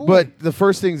littlest boy. But the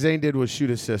first thing Zane did was shoot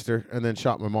his sister and then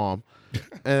shot my mom.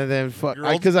 And then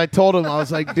Girls? because I told him, I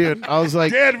was like, dude, I was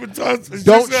like, Dad, it's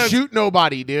don't just us. shoot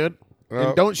nobody, dude. Well-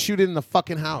 And don't shoot in the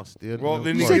fucking house, dude. Well, No,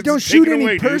 then of you you course. said get don't to shoot take it any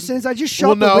away, dude. persons. I just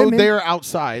Well, shot the no, women. they're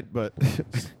outside, but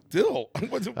Still.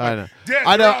 I know. Dad,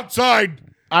 I I know. outside.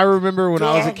 I remember when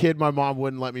I was a Dog. kid, my mom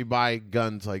wouldn't let me buy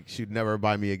guns. Like, she'd never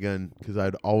buy me a gun because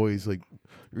I'd always, like,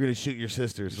 you're going to shoot your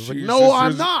sisters. I was Shoot like, your no,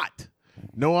 I'm sisters? not.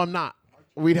 No, I'm not.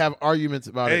 We'd have arguments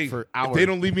about Hey, it for if hours. they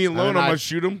don't leave me alone, And I'm I- going to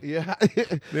shoot them. Yeah.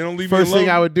 They don't leave First me alone. thing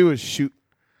I would do is shoot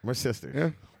my sisters. Yeah.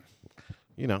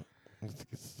 You know,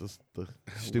 it's just the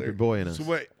stupid boy in us. So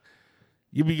what?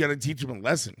 You got to teach them a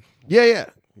lesson. Yeah, yeah.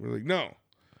 We're like, no.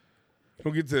 You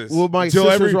don't get this. Well, my Until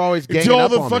sisters were always ganging until all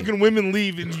up the on me. fucking women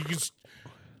leave and you just,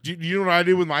 you know what I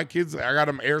did with my kids? I got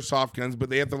them airsoft guns, but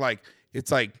they have to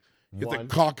it's like, you have One?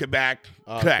 to cock it back,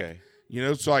 Okay. crack. You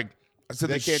know, so like, I said,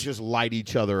 They the can't just light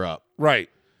each other up. right.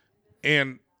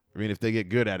 And I mean, if they get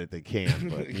good at it, they can.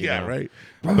 But, you yeah, know. right.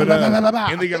 But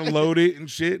and they gotta load it and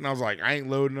shit. And I was like, I ain't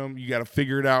loading them. You gotta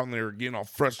figure it out. And they were getting all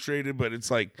frustrated. But it's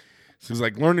like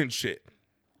learning shit.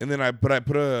 And then I put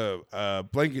a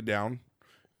blanket down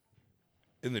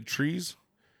in the trees,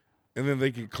 and then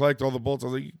they could collect all the bullets. I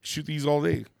was like, you can shoot these all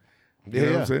day. You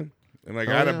know what I'm saying? And like,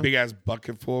 Oh, I had yeah. a big ass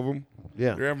bucket full of them.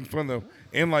 Yeah. They're having fun though.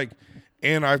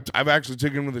 And I've actually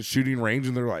taken them to the shooting range,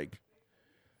 and they're like,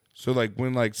 so like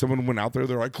when like someone went out there,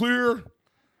 they're like, clear.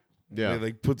 Yeah. They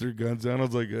like put their guns down. I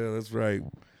was like, yeah, that's right.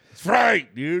 That's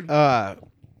right, dude.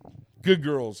 Good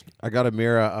girls. I got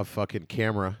Amira a fucking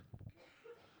camera.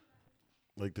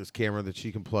 Like this camera that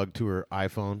she can plug to her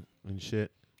iPhone and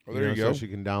shit. Oh, there you go. So she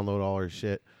can download all her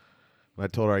shit. And I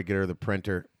told her I'd get her the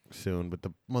printer soon, but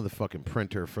the motherfucking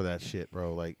printer for that shit,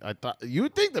 bro. Like, I thought you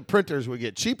would think the printers would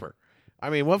get cheaper. I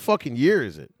mean, what fucking year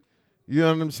is it? You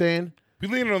know what I'm saying? We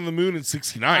landed on the moon in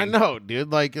 '69. I know,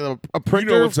 dude. Like a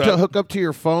printer what's to up. hook up to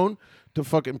your phone to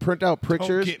fucking print out Don't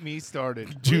pictures. get me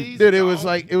started. Dude, Dude, it was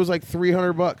like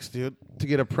 $300, dude, to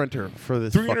get a printer for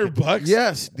this. $300 bucks?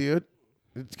 Yes, dude.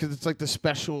 It's because it's like the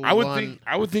special. I would one.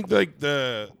 think like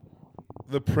the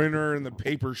printer and the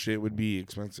paper shit would be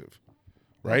expensive,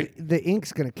 right? The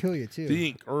ink's gonna kill you too. The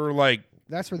ink or like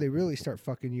That's where they really start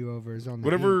fucking you over. Is on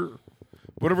the ink.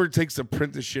 whatever it takes to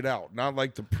print this shit out, not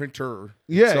like the printer.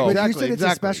 Yeah, itself. But exactly, you said it's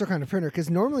exactly. a special kind of printer because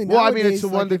normally Well, I nowadays, mean, it's the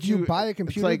like, one that if you you- buy a it's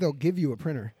computer, like- they'll give you a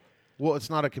printer. Well, it's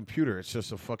not a computer. It's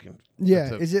just a fucking. Yeah,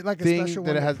 it's a is it like a thing special that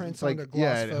one it that has? prints It's like onto gloss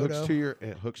yeah, it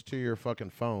photo? hooks to your fucking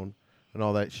phone and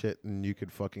all that shit, and you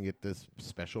could fucking get this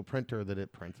special printer that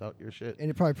it prints out your shit. And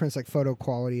it probably prints like photo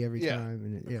quality every Yeah. time.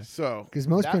 And yeah. So 'Cause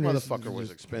most that printers motherfucker was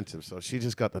expensive, so she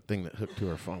just got the thing that hooked to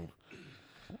her phone.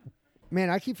 Man,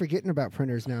 I keep forgetting about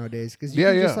printers nowadays because you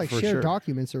Yeah, can just yeah, like for share sure.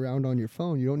 documents around on your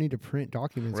phone. You don't need to print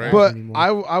documents Right. out But anymore.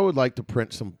 I would like to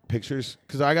print some pictures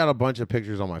because I got a bunch of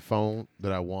pictures on my phone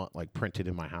that I want like printed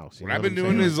in my house. You What know I've been I'm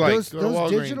doing saying? is like those go to Walgreens.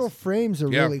 digital frames are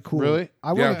Yeah. really cool. Really?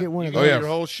 I want Yeah. to get one of Oh, those. yeah. Your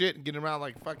whole shit and get them out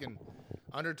like fucking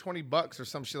under $20 or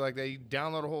some shit like that. You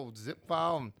download a whole zip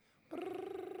file. And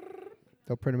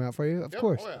They'll print them out for you, of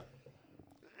course. Oh, yeah.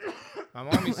 My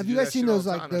mom used to Have do you guys that seen shit all those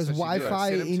the like time. those That's what she did. Wi-Fi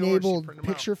Send 'em to her, she'd enabled print 'em out.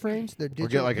 picture frames? They're Or digital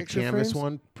get like a picture canvas frames?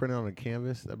 one printed on a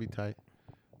canvas. That'd be tight.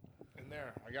 In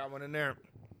there. I got one in there.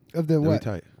 Of the That'd what? be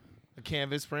tight. The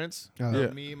canvas prints. Oh. Yeah.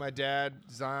 Me, my dad,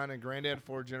 Zion, and granddad,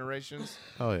 4 generations.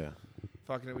 Oh yeah.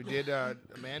 Fucking it. We did.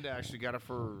 Amanda actually got it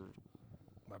for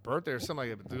my birthday or something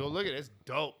like that. But go look at it. It's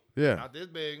dope. Yeah. Not this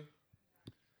big.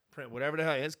 Print whatever the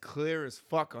hell. It's clear as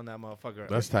fuck on that motherfucker.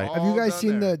 That's It's tight. Have you all guys done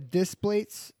seen there. the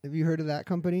Displates? Have you heard of that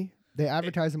company? They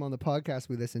advertise them on the podcast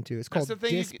we listen to. It's That's called the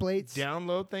thing. You can Displates.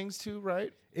 download things to,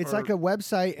 right? It's Or- like a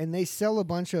website, and they sell a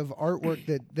bunch of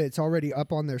artwork that's already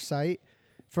up on their site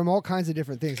from all kinds of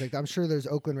different things. Like I'm sure there's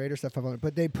Oakland Raider stuff up on it,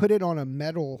 but they put it on a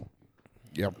metal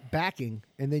Yep. backing,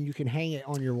 and then you can hang it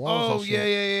on your walls. Oh and yeah,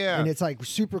 shit. yeah. And it's like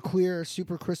super clear,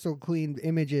 super crystal clean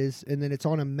images, and then it's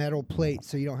on a metal plate,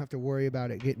 so you don't have to worry about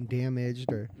it getting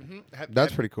damaged. Or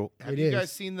That's pretty cool. Have It you is.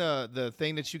 guys seen the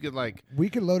thing that you could like? we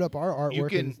could load up our You artwork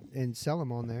can- and sell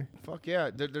them on there. Fuck yeah!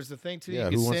 There's the thing too. Yeah, you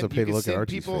can who wants send, to pay you to can look at send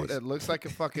Archie's people face? that looks like a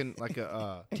fucking like Tiff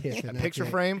a and picture that,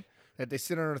 yeah. frame that they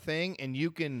sit on a thing, and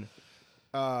you can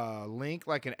link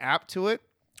like an app to it.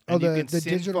 Oh, and you the can send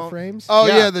digital phone- frames. Oh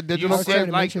Yeah, yeah, the You digital. I was trying send,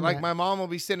 to like mention that. my mom will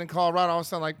be sitting in Colorado, all of a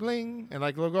sudden like bling, and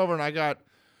like look over, and I got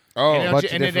Oh, and, bunch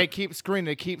of and then they different- keep screening,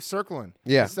 they keep circling,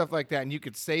 Yeah. and stuff like that, and you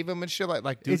could save them and shit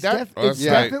like dude It's, that Oh, it's that's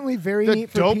tight. definitely very The neat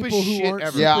for dopest people who shit aren't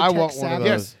ever. super Yeah, I tech want one of savvy.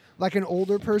 those. yes. like an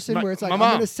older person where it's like, my I'm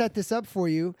mom. gonna set this up for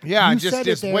you. Yeah, you just set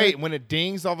it there. wait. When it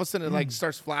dings, all of a sudden it like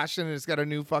starts flashing and it's got a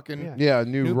new fucking Yeah. Yeah, a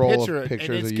new roll picture. of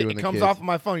pictures and of you and it the comes kids. off of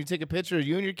my phone. You take a picture of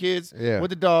you and your kids Yeah.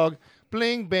 with the dog.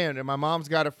 Bling, bam. And my mom's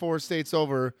got it 4 states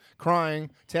over, crying,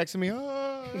 texting me.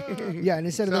 "Ah." Yeah, and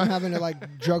instead of them having to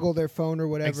like juggle their phone or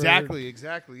whatever. Exactly.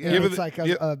 Yeah, Yeah, but it's like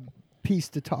a piece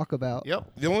to talk about.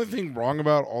 Yep. The only thing wrong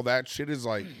about all that shit is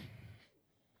like,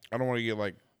 I don't want to get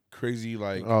like crazy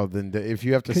like. Oh, then if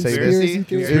you have to say Conspiracy this,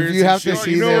 theories. if you have to shit.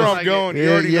 see you know this, where I'm going. You yeah,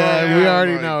 already know. we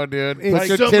already Like, know, dude. It's- Put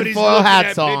your Somebody's tinfoil looking at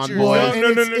hats on, pictures. boys. Well, and No,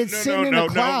 it's, no, it's no, sitting in no, the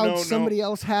no, cloud. no, no. Somebody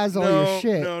else has all your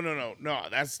shit. No.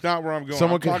 That's not where I'm going.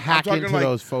 Someone I'm could talk- I'm hack talking into like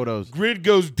those photos. Grid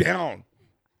goes down.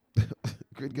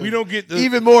 Grid We goes- don't get the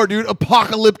even more, dude.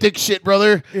 Apocalyptic shit,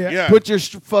 brother. Yeah. Put your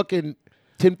fucking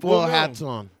tinfoil Well, no. hats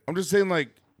on. I'm just saying, like,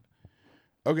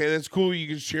 okay, that's cool. You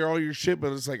can share all your shit,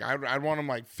 but it's like I'd want them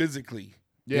like physically.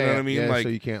 You know what I mean? Yeah, like, so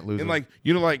you can't lose and them. like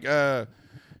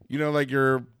like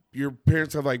your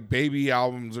parents have like baby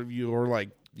albums of you, or like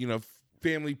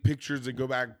family pictures that go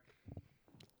back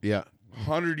Yeah.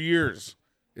 100 years.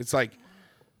 It's like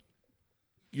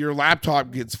your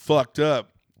laptop gets fucked up.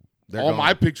 They're all gone.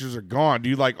 my pictures are gone,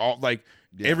 dude. Like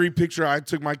every picture I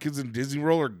took my kids in Disney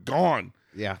World are gone.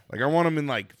 Yeah. Like I want them in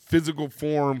like physical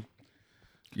form.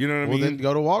 You know what Well, I mean? then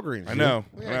go to Walgreens. I know.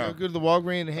 I Yeah, know. go to the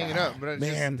Walgreens and hang it up. But it's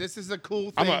Man. this is a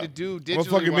cool I'm thing to do digitally. I'm a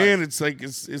fucking wise. man. It's like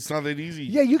it's not that easy.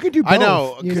 Yeah, you could do both. I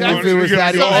know, you 'cause know? if it was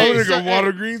that go, I'm easy- gonna go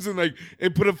Walgreens and like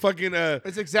and put a fucking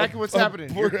It's exactly what's happening.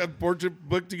 A portrait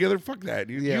book together. Fuck that,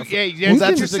 dude. Yeah. Yeah, Well, We that's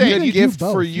can- just a we good can do gift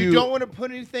both. for You you. don't want to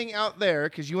put anything out there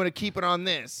because you want to keep it on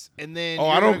this, and then Oh,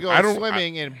 you're I gonna don't- go I don't-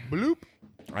 swimming and bloop,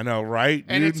 I know, right?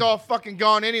 and dude? it's all fucking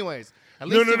gone anyways. At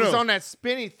No, least no, it was no. on that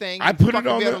spinny thing. I You'd put it fucking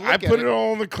on be able the to I look at put it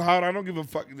all on the cloud. I don't give a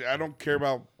fuck. I don't care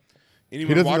about anyone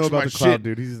He doesn't watching know about my the cloud, shit.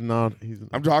 dude. He's not. He's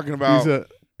I'm talking about. he's a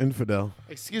infidel.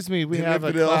 Excuse me, we An have a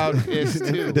infidel. cloud He's is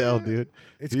an too. infidel, dude.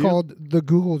 It's You? called the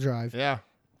Google Drive. Yeah,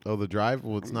 Oh, the drive?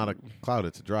 Well, it's not a cloud.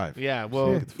 It's a drive. yeah.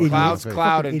 Well, Shit. clouds, Idiots.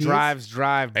 cloud, Fucking and idiots. drives,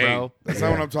 drive, Hey, bro. that's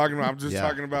not what I'm talking about. I'm just Yeah.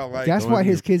 talking about like, That's don't why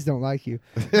even- his kids don't like you.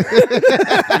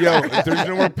 if there's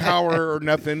no more power or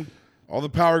nothing, all the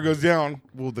power goes down.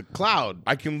 Well, the cloud.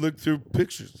 I can look through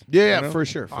pictures. Yeah, you know? for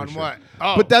sure. For On sure. what?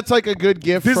 Oh, But that's like a good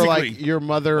gift for like Physically. your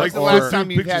mother Like the or last time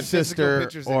you've had physical sister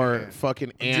pictures in or your hand.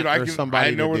 fucking aunt Dude, or somebody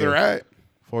I know to where do they're at.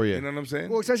 for you. You know what I'm saying?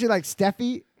 Well, especially like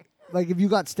Steffi. Like if you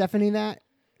got Stephanie that'd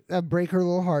break her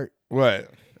little heart. What?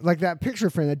 Like that picture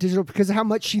frame, that digital, because of how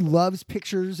much she loves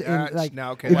pictures and Gotcha. like.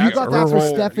 Now, okay. If you Her got that for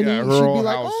whole- Stephanie, yeah, her she'd be whole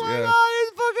like, house, "Oh my yeah. god,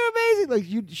 it's fucking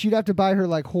amazing!" Like she'd have to buy her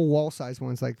like whole wall size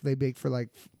ones, like they make for like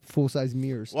full size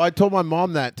mirrors. Well, I told my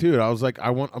mom that too. I was like, I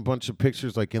want a bunch of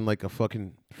pictures like in like a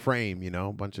fucking frame,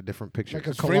 a bunch of different pictures. Like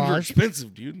a Frames are collage.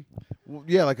 expensive, dude. Well,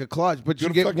 yeah, like a collage, but Go you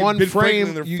to get fucking one Ben Franklin,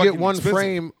 frame. they're You get fucking one expensive.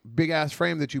 frame, big ass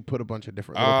frame that you put a bunch of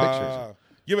different little pictures.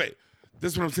 Yeah, but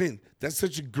that's what I'm saying. That's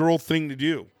such a girl thing to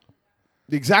do.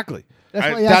 Exactly. That's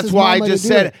I- why, he asked That's his why I mama to just do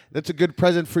said it. that's a good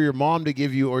present for your mom to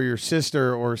give you, or your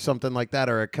sister, or something like that,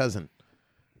 or a cousin.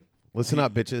 Listen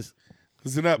up, bitches.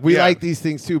 Listen up. We yeah. like these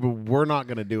things too, but we're not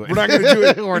gonna do it. We're not gonna do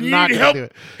it. We're And you not need gonna help. do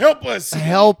it. Help us.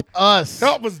 Help us.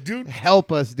 Help us, dude.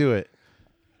 Help us do it.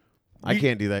 I We-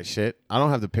 can't do that shit. I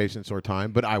don't have the patience or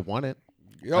time, but I want it.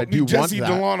 Help I me, do want Jesse that.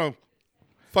 Delano.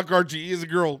 Fuck Archie. He is a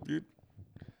girl, dude.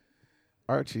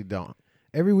 Archie don't.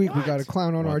 Every week we got a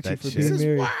clown on Want Archie that for shit. being This is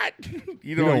married. what? You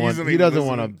He, know, don't he's want, not he even doesn't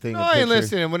want listening. a thing. No, of I ain't pictures.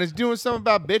 listening. When it's doing something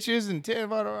about bitches and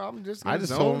I'm just I gonna just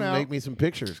zone told him to out. make me some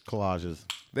pictures, collages.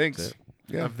 Thanks. That's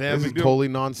Yeah, Of them. This is big deal. totally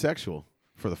non-sexual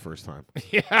for the first time.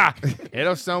 Yeah,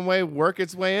 it'll some way work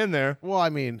its way in there. Well, I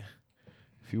mean,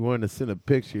 if you wanted to send a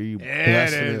picture, you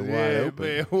busting it wide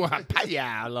open.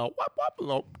 Yeah, wop,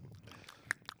 wop.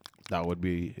 That would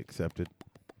be accepted.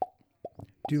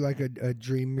 Do like a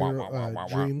dream mural,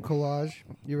 dream collage.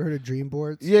 You ever heard of dream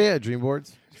boards? Yeah, dream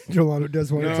boards. Delano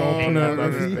does one. It's all No,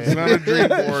 pornography. It's not a dream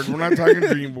board. We're not talking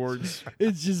dream boards.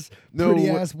 It's just No, pretty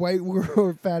what- ass white girl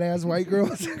or fat ass white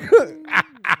girls.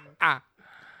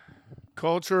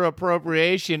 Culture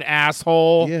appropriation,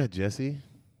 asshole. Yeah, Jesse.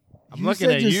 I'm you looking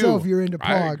said at yourself you. you're into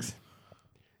I- pogs.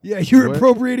 Yeah, you're What?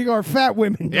 appropriating our fat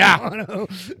women. Yeah. Delano.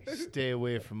 Stay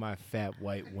away from my fat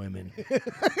white women.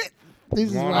 This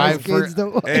is Well, why I his kids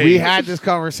don't. Hey. We had this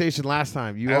conversation last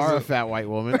time. You As are a- a fat white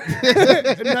woman.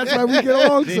 And that's why we get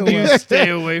along so Then you well. stay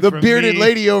away the from bearded me.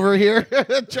 lady over here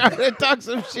trying to talk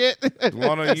some shit.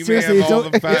 Delano, you Seriously, may it's, have all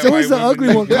the fat it's always the white women ugly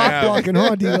you one can cock have. blocking,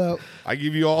 huh, D-Lo? I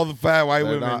give you all the fat white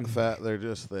They're women. not fat. They're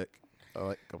just thick. I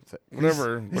like them thick.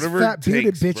 Whatever. This Whatever fat it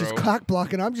bearded takes, bitch is bro. cock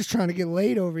blocking. I'm just trying to get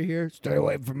laid over here. Stay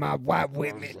away from my white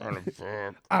women. Son of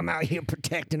fuck. I'm out here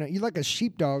protecting her. You like a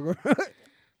sheepdog.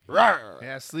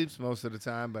 Yeah, sleeps most of the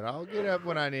time, but I'll get up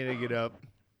when I need to get up.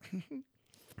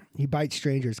 He bites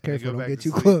strangers. Careful, go don't back get to too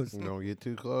sleep. close. Don't get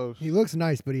too close. He looks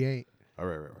nice, but he ain't. All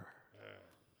right.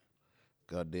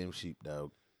 Goddamn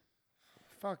sheepdog.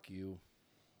 Fuck you.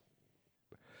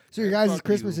 So your Yeah, guys' fuck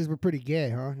Christmases were pretty gay,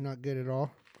 huh? Not good at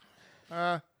all.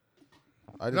 I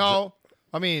did No,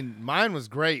 I mean mine was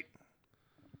great.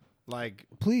 Like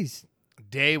Please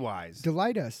day wise.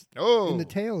 delight us Oh, in the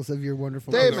tales of your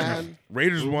wonderful. Hey, Christmas. man.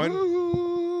 Raiders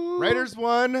won. Raiders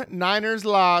won, Niners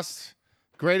lost.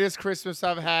 Greatest Christmas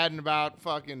I've had in about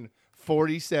fucking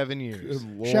 47 years.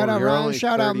 Good Lord. Shout out You're Ryan. only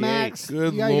Shout out 38. Max.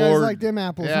 Good yeah, you guys Lord. like them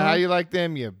apples? Yeah, huh? how you like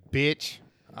them, you bitch?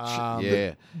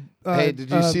 Yeah. Hey, did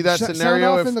you see that sound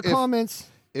scenario? off in the comments.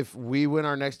 If we win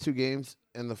our next 2 games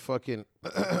and the fucking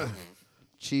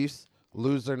Chiefs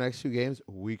lose their next 2 games,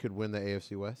 we could win the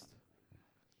AFC West.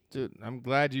 Dude, I'm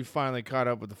glad you finally caught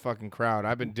up with the fucking crowd.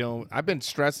 I've been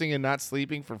stressing and not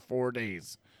sleeping for 4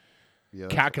 days. Yeah.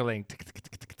 Calculating.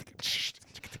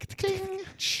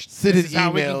 Send This his is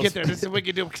how we can emails. get there. This is what we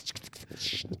can do.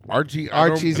 Archie's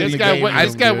Archie's in This the guy, game this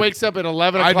room, guy dude. wakes up at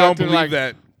 11 I o'clock. don't to believe like,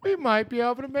 that. we might be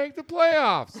able to make the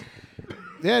playoffs.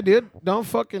 Yeah, dude. Don't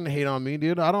fucking hate on me,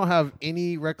 dude. I don't have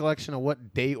any recollection of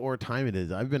what day or time it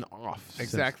is. I've been off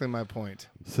Exactly my point.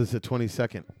 since the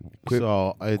 22nd.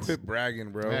 So it's Quit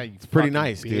bragging, bro. Yeah, you it's pretty fucking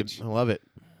nice, bitch. dude. I love it.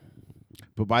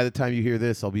 But by the time you hear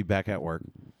this, I'll be back at work.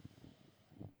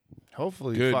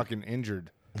 Hopefully Good. fucking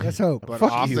injured. Let's hope. But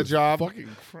Fuck off you. the job. Fucking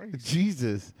Christ.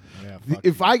 Jesus. Yeah,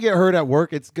 If I get hurt at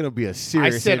work, it's gonna be a I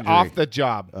serious said injury. off the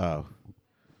job. Oh.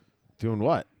 Doing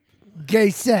what? Gay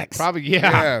sex. Probably,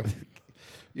 Yeah.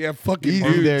 Yeah, fucking Easy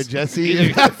dudes. there,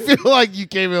 Jesse. I feel like you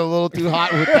came in a little too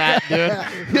hot with that,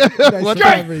 dude. That's What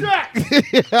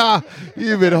the yeah,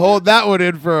 you've been holding that one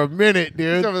in for a minute, He's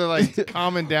dude. over there like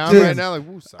calming down Dude. right now. Like,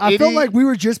 woo, I felt like we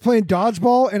were just playing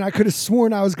dodgeball, and I could have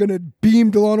sworn I was going to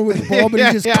beam Delano with the ball, but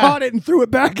he just Yeah. caught it and threw it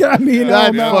back at me. And That's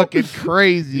I'm out. fucking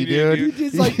crazy, You did, dude. He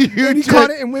just like You and he just- caught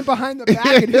it and went behind the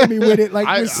back and hit me with it like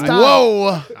just stop.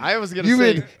 Whoa. I was gonna You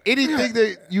say. mean anything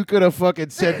that you could have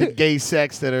fucking said to gay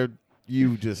sex that are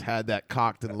you just had that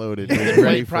cocked and loaded, dude,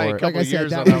 ready probably for a it. couple Like I said,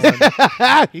 years that on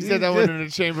that one. He You said that just- went in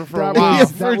the chamber for a That while. was, Yeah,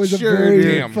 that for was a sure, very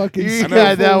dude. fucking You skillful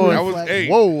got that one. reflex. Hey.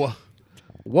 Whoa.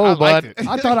 Whoa, I bud. liked it.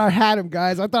 I thought I had him,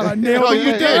 guys. I thought I nailed No, him. you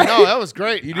with did. that. No, that was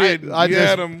great. You did. I you just-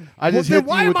 had him. I just Well, hit then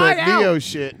why you with am I that out? Neo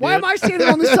shit. Why am I standing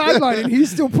on the sideline and he's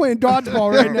still playing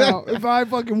dodgeball right now? If I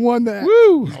fucking won that,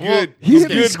 Woo. Good. he He's hit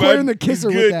me good, square bud. in the He's kisser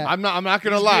with good. that. I'm not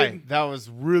gonna He's lie. good. That was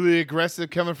really aggressive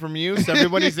coming from you. So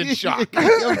everybody's in shock. For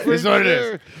Is what it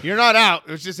sure. is. You're not out.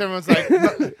 It was just everyone's like,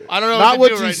 I don't know Not what what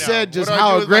to do you right said, now. just What do I how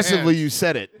do with my aggressively hands? you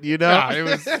said it. You know? Yeah, it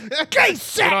was. Gay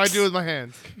sex. What do I do with my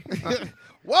hands?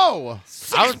 Whoa.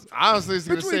 I was honestly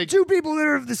gonna between say. two people that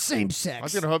are of the same I was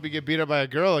sex? gonna hope you get beat up by a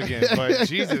girl again, but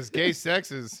Jesus, gay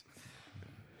sex is.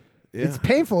 It's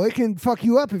painful. It can fuck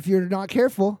you up if you're not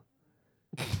careful.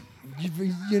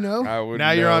 You know. I would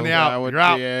Now you're on the out. You're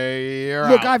out. Yeah, you're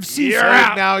Look, out. I've seen You're some-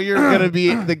 out. Now you're gonna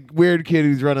be the weird kid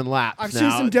who's running laps. I've now.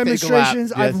 seen some Take a lap,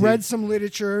 demonstrations. I've Jesse. read some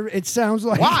literature. It sounds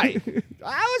like Why?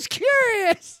 I was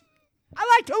curious.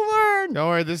 I like to learn. Don't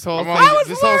worry, this whole I thing, was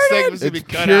this whole learning. segment's gonna be It's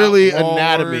cut purely out.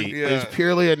 anatomy. Yeah. It's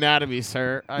purely anatomy,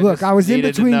 sir. Look, I was in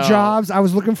needed to between know. jobs. I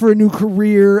was looking for a new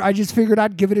career. I just figured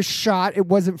I'd give it a shot. It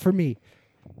wasn't for me.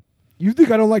 You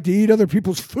think I don't like to eat other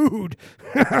people's food?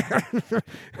 I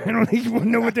don't think you want to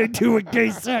know what they do with gay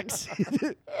sex.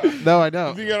 No, I know.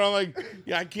 You think I don't like?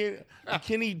 Yeah, I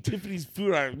can't eat Tiffany's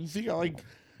food. You think I like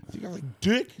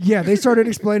dick? Yeah, they started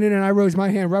explaining, and I rose my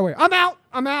hand right away. I'm out.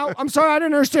 I'm sorry, I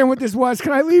didn't understand what this was.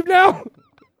 Can I leave now?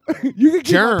 You can keep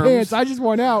Germs. my pants. I just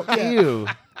want out. Yeah. Ew.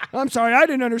 I'm sorry, I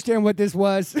didn't understand what this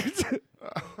was. You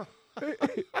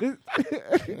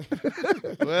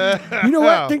know what?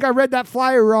 I think I read that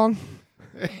flyer wrong.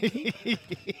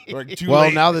 Like, too Well,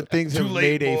 late. now that things Too have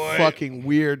late, made boy. a fucking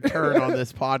weird turn on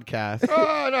this podcast.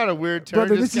 Oh, not a weird turn.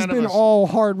 Brother, just this has kind of been a- all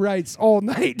hard rights all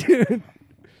night, dude.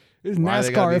 It's Why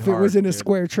they gotta NASCAR be if it was hard, in a dude?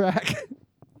 square track.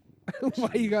 Why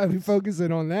you gotta be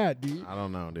focusing on that, dude? I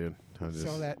don't know, dude. I'm just,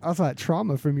 I saw that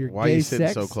trauma from your why are gay you sitting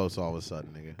sex. so close all of a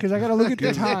sudden, nigga? Because I gotta look at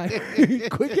the time.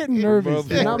 Quit getting nervous.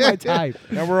 You're not my type.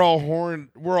 Now we're all horned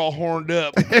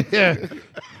up.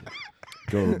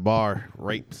 Go to the bar,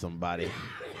 rape somebody.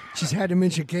 Just had to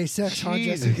mention gay sex, huh, Jesse?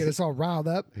 Jesus. Get us all riled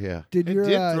up. Yeah. Did It your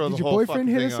did throw did the your whole boyfriend fucking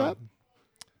hit thing us on. up?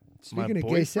 My Speaking of gay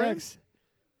boyfriend? sex,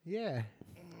 yeah.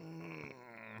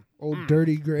 Old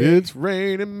dirty Greg. It's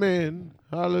raining men.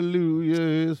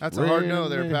 Hallelujah. It's That's a hard no raining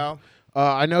there, men. pal.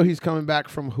 I know he's coming back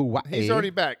from Hawaii. He's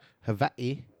already back.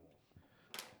 Hawaii.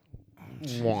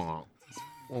 Wah.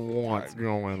 What's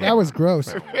going on? That was gross.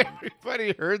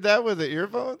 Everybody heard that with the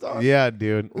earphones on? Yeah,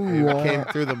 dude. It came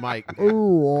through the mic.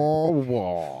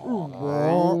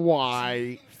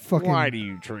 Why? Fucking do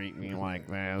you treat me like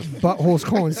this? buttholes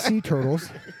calling sea turtles.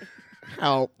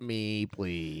 Help me,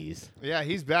 please. Yeah,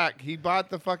 he's back. He bought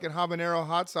the fucking habanero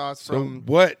hot sauce So from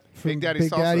what? Big Daddy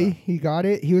Big Salsa. Daddy, he got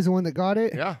it. He was the one that got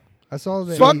it. Yeah. I saw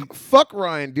that. Fuck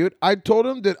Ryan, dude. I told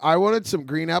him that I wanted some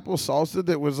green apple salsa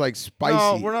that was like spicy.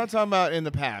 No, we're not talking about in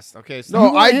the past. Okay, so No,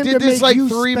 You want I him did to this make like you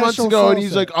 3 months special ago, and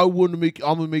he's salsa. like, I'm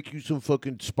gonna make you some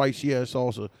fucking spicy ass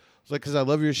salsa. It's like, because I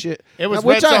love your shit. It was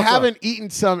which red I salsa. haven't eaten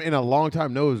some in a long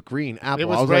time. No, it was green apple.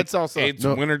 it I was red like, salsa. It's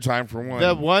No. wintertime for one.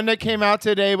 The one that came out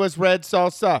today was red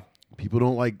salsa. People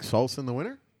don't like salsa in the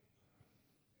winter.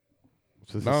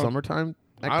 Is this No. a summertime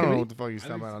activity? I don't know what the fuck you're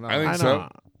talking about. I think I so. know.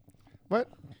 What?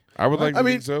 I would like I to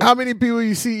mean, think so. how many people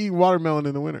you see eat watermelon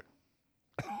in the winter?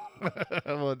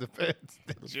 Well, it depends.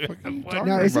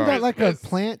 Now, isn't that like a Christmas.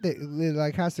 plant that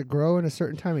like has to grow in a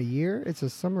certain time of year? It's a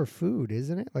summer food,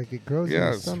 isn't it? Like it grows in the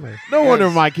Yes. summer. No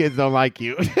wonder my kids don't like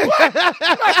you. I'm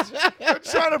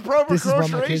trying to probe This is why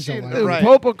my kids don't crocheting. like it.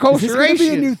 Right. Is this gonna be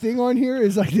a new thing on here?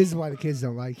 Is like this is why the kids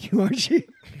don't like you, aren't you?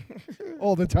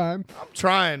 All the time. I'm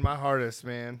trying my hardest,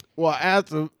 man. Well, I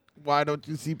asked him, why don't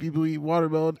you see people eat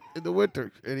watermelon in the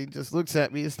winter? And he just looks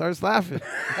at me and starts laughing.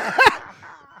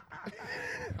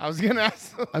 I was gonna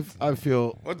ask. I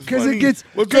feel. What's 'Cause it funny? gets-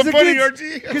 What's 'cause so it funny, gets-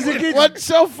 Archie? Because it gets What's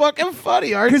so fucking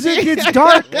funny, Archie? because it gets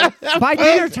dark by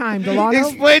dinner time, Delano.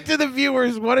 Explain to the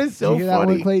viewers what is so Did you hear that one,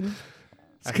 funny. Clayton?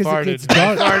 It's I because it farted. gets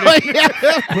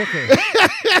dark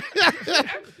quicker.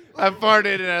 I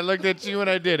farted and I looked at you when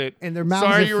I did it. And their mouths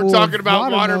Sorry are you were full talking of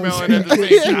about watermelons. watermelon at the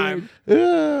same time.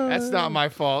 That's That's not my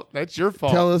fault. That's your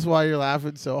fault. Tell us why you're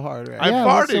laughing so hard. Right? I Yeah,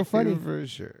 what's so farted. funny? For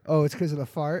sure. Oh, it's because of the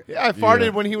fart. Yeah, I farted Yeah,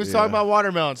 when he was yeah. talking about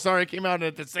watermelon. Sorry, it came out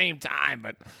at the same time,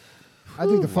 but I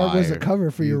think the fart was a Liar.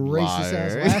 cover for your You racist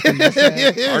liar. ass laughing. You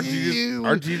said,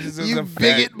 Archie just is you a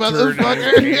fat bigot turd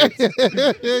in his pants.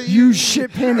 motherfucker. You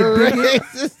shit panted bigot.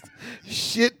 Racist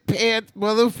shit pants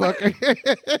motherfucker.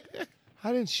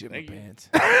 I didn't shit my pants.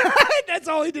 That's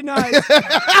all he denies.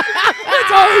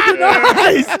 That's all he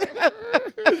denies.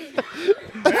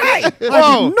 I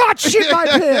did not shit my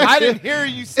pants. I didn't hear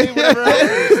you say whatever else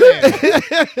you were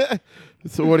saying.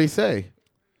 So what'd he say?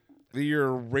 That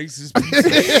you're a racist piece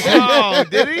of shit. Oh,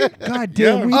 did he? God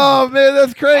damn. We, Oh man,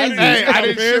 that's crazy. Hey, I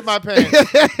didn't shit my pants.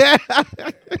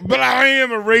 But I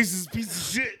am a racist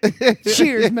piece of shit.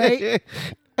 cheers, mate.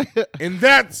 And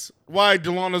that's why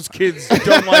Delano's kids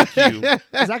don't like you.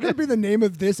 Is that going to be the name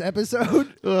of this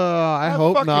episode? I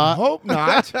hope fucking not. hope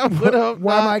not. I would hope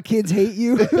Why not. my kids hate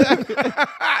you?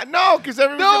 No, because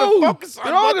everyone's No, gonna focus on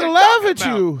they're all what gonna they're laugh talking at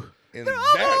about. you. And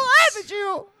that's,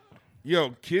 you. yo,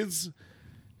 kids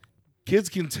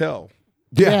can tell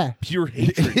Yeah, pure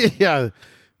hatred. yeah.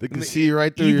 They can the see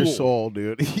right through your evil. soul,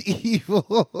 dude.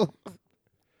 Evil.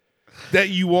 that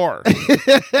you are.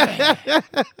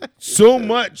 So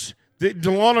much that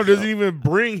Delano doesn't even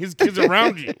bring his kids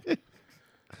around you.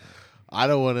 I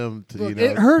don't want him to. Look, you know,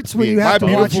 it hurts when be you have to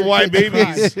My watch beautiful your white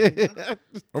kids babies cry.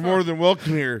 are more than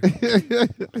welcome here.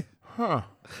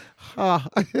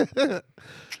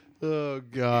 Oh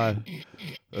God,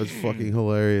 that's fucking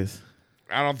hilarious.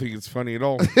 I don't think it's funny at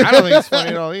all. I don't think it's funny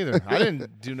at all either. I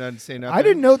didn't do nothing, say nothing. I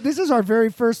didn't know this is our very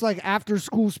first like after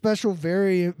school special,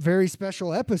 very very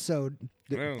special episode.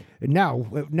 No.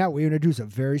 And now we introduce a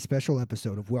very special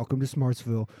episode of Welcome to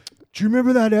Smartsville. Do you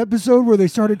remember that episode where they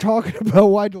started talking about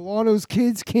why Delano's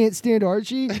kids can't stand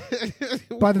Archie?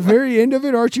 By the very end of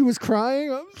it, Archie was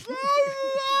crying. I'm so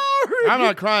sorry. I'm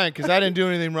not crying because I didn't do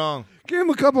anything wrong. Give him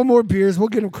a couple more beers. We'll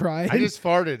get him crying. I just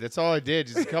farted. That's all I did.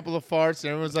 Just a couple of farts,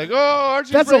 and everyone's like, "Oh,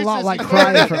 Archie's That's racist." a lot like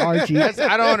crying for Archie. I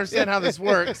don't understand how this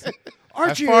works.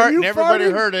 Archie, I fart, are you and everybody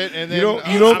farting? heard it, and then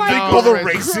You don't I'm think now all the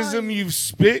racist. racism you've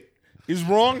spit is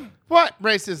wrong? What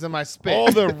racism I spit? All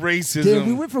the Damn, we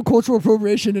racism. went from cultural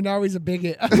appropriation and now he's a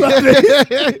bigot. I love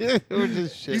it. We're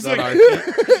just shitting He's on like,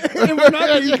 our And we're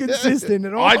not being consistent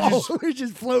at all. I just- We're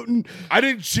just floating. I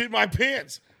didn't shit my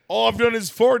pants. All I've done is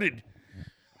farted.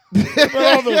 What about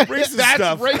all the racist That's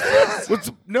stuff?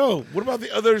 racist. What about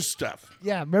the other stuff?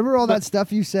 Yeah, remember all that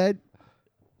stuff you said?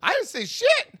 I didn't say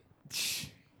shit.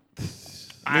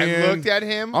 I Man, looked at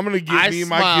him. I'm gonna get I me and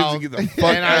my kids smiled, and get the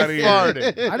fuck and out I of here.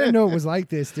 farted. I didn't know it was like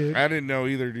this, dude. I didn't know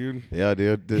either, dude. Yeah,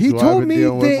 dude. This He is what I've told been me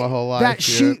dealing with my whole life. that dude.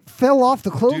 sheet fell off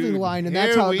the clothing Dude, line, and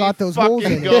that's Here how it we got those holes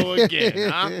fucking in it. go again,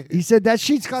 huh? He said that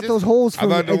sheet's got those holes I from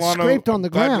thought it's scraped on the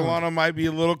ground. Delano might be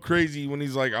a little crazy when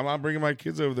he's like, "I'm not bringing my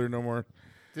kids over there no more."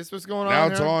 This what's going on Now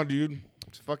it's here? on, dude.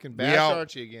 It's fucking We bash out.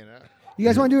 Archie again. Huh? You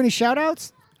guys want to do any shout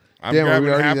outs? I'm Damn, are we grabbing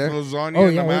already half there? the lasagna Oh,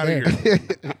 and yeah, I'm we're out there.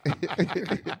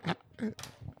 of here.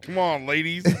 Come on,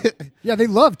 ladies. Yeah, they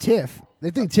love Tiff.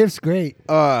 They think Tiff's great.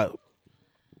 Damn,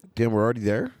 we're already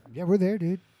there. Yeah, we're there,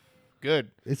 dude. Good.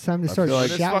 It's time to start feel like-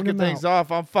 This shouting fucking them thing's out.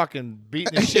 off. I'm fucking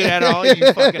beating the shit out of all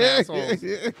you fucking assholes.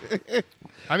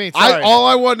 I mean, sorry. All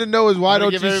I wanted to know is why I'm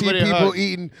don't gonna you give see everybody a people hug.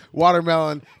 eating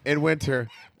watermelon in winter?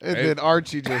 And Hey. then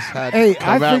Archie just had. Hey, to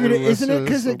come I out figured with it. Isn't it some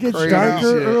because it gets crazy darker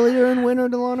shit. earlier in winter,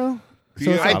 Delano? So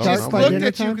Yeah, it's I like I don't dark just know, by looked dinner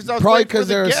at you time? because I was Probably waiting for because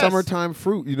the they're a guess. summertime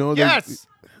fruit. You know. Yes.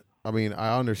 I mean,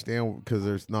 I understand because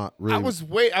there's not really.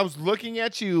 I was looking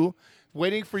at you,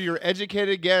 waiting for your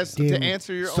educated guess Damn. to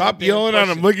answer your own Stop damn yelling at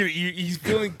him. question. Look at you. He's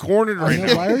feeling cornered I right know,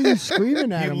 now. why are you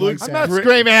screaming at He him looks- like I'm not that?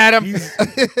 screaming at him. He's,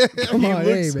 Come on,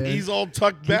 hey, looks, man. he's all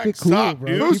tucked Keep back. it cool, Stop, bro.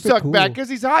 dude. Who's Keep it stuck cool. back? Because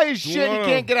he's high as shit. Delano. He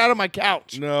can't get out of my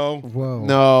couch. No. Whoa.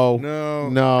 no, No.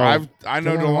 no. I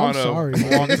know Delano, I'm Delano sorry.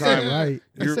 a long You said it time. right.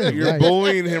 You said it You're right.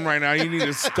 bullying him right now. You need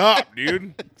to stop,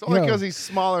 dude. It's only Yo. because he's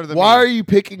smaller than Why me. are you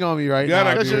picking on me right You gotta-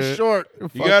 now? Because you're dude? short. You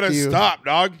Fuck gotta you. stop,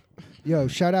 dog. Yo,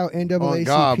 shout out NAACP. Oh,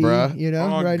 God, bruh. You know,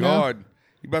 Oh right God.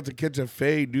 You about to catch a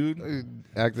fade, dude.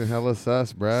 Acting hella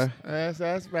sus, bruh. That's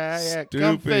right. Yeah.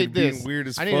 Come Stupid, fade being this. weird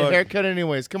as I need fuck. a haircut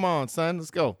anyways. Come on, son. Let's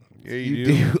go. Yeah, you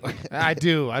do. I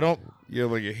do. I don't. You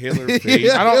have like a Hitler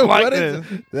face. I don't like What is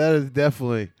this. it? That is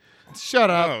definitely. Shut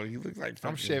up. Oh, you look like I'm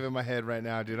fucking- shaving my head right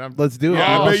now, dude. Let's do it.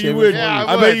 Yeah, I'll I bet shave you it would. for Yeah, you.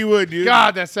 I I would. bet you would, dude.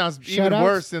 God, that sounds even Shout-outs?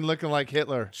 worse than looking like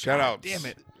Hitler. Shout out. Damn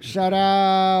it. Shout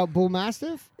out Bull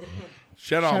Mastiff.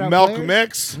 Shout Shout out out Malcolm players.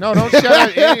 X. No, don't shout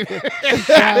out any.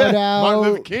 Shout out Martin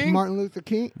Luther King? Martin Luther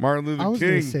King. Martin Luther I was King.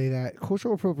 going to say that.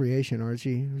 Cultural appropriation, Archie.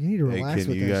 You need to Hey, relax can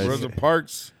with you that guys- shit. Rosa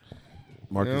Parks.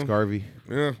 Marcus Yeah. Garvey.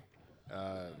 Yeah.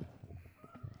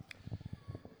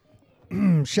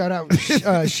 Shout out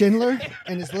Schindler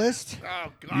and his list.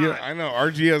 Oh, God. Yeah, I know.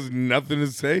 RG has nothing to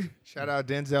say. Shout out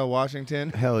Denzel Washington.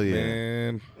 Hell yeah.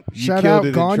 Man. You Shout killed out it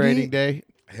in Gandhi. training day.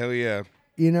 Hell yeah.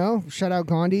 You know, shout out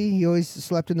Gandhi. He always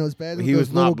slept in those beds with He those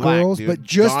was not little black, girls, dude. but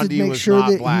just Gandhi to make was sure not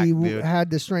that black, he dude. had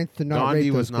the strength to not Gandhi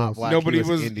rape was those not girls. black. No, but he he was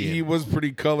was Indian. he was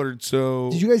pretty colored, so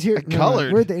Did you guys hear? No,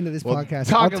 Colored? we're at the end of this Well, podcast.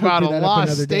 talk I'll about clear a that up lost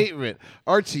another day. statement.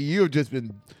 Archie, you have just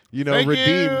been, Thank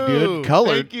redeemed, you. dude.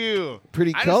 Colored. Thank you.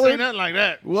 Pretty I didn't say colored. nothing like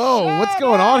that. Whoa, what's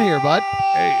going on here, bud?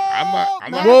 hey, I'm not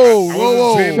Whoa, I whoa, wasn't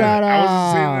whoa. saying that. Shout I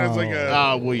wasn't saying that as like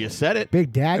out. a Well, you said it.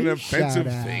 Big Daddy. An offensive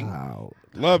shout thing. out.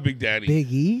 love Big Daddy.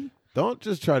 Big E. Don't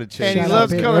just try to And change. he Shout it. out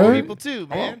loves Big colored Bird. people too,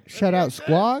 man. Shout out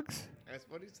Squawks. That's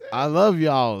what he said. I love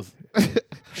y'all's.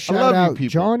 Shout love you out people.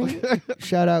 Johnny.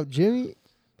 Shout out Jimmy.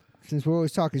 Since we're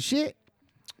always talking shit.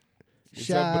 What's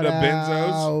Shout up with the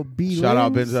Benzos? out B. Shout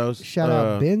out Lins. Benzos. Shout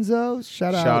out Benzos.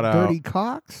 Shout shout out out- Dirty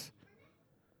Cox.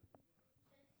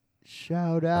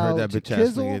 Shout I out heard that bitch ass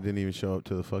Kizzle. nigga didn't even show up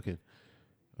to the fucking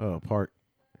park.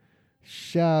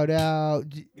 Shout out.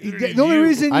 Neither The did only you.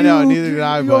 reason I know, you, neither did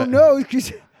I, you but- don't know is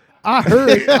because I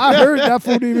heard that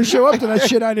fool didn't even show up to that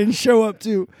shit I didn't show up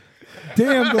to.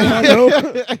 Damn,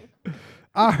 Delano.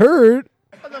 I heard.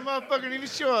 The motherfucker didn't even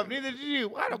show up. Neither did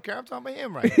you. I don't care. I'm talking about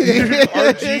him right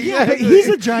Yeah, but he's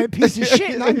a giant piece of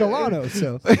shit, and I'm Delano.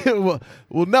 So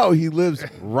well, no, he lives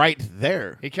right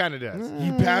there. He kind of does.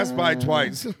 He passed by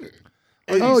twice.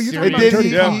 oh, you're talking And about then Dirty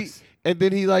he, Cox. and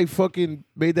then he like fucking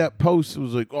made that post. It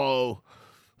was like, oh,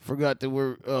 forgot that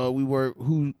we were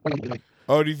who?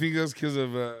 Oh, do you think that's because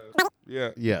of yeah.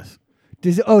 Yes.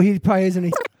 He probably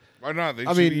isn't. Why not? They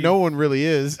I should mean, be- no one really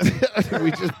is.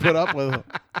 We just put up with him.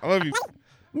 I love you.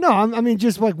 No, I mean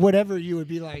just like whatever you would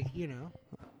be like, you know.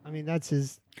 I mean that's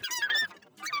his.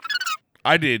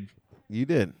 I did. You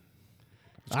did.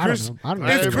 I don't know. I don't know.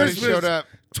 Glad It's everybody Christmas. showed up.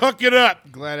 Tuck it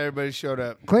up. Glad everybody showed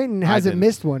up. Clayton hasn't didn't.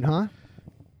 missed one, huh?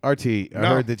 RT, I No.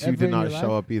 heard that you Ever did in not your show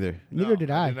life? up either. Neither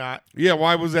did I. Did not. Yeah,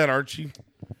 why was that, Archie?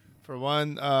 For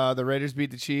one, the Raiders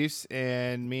beat the Chiefs,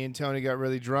 and me and Tony got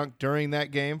really drunk during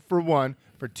that game, for one.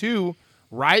 For two,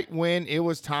 right when it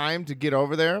was time to get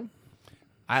over there,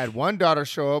 I had one daughter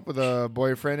show up with a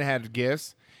boyfriend and had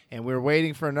gifts, and we were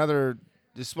waiting for another.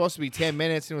 It's supposed to be 10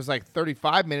 minutes, and it was like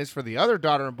 35 minutes for the other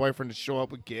daughter and boyfriend to show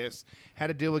up with gifts. Had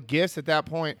to deal with gifts at that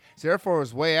point. So therefore, it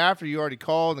was way after you already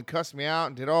called and cussed me out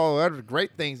and did all the other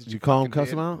great things that Did you call him, fucking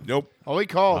cuss him did. out? Nope. Oh, he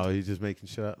called. Oh, he's just making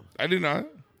shit up. I did not.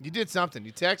 You did something.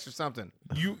 You text or something.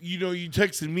 You know, you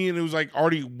texted me and it was like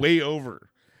already way over.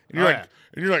 And you're Oh, like, yeah.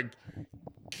 and you're like,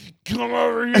 come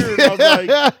over here. And I was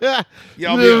like,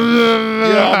 yeah, I'll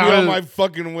be on my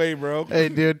fucking way, bro. Hey,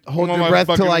 dude, hold I'm on your my breath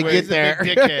till fucking I way. get He's a there.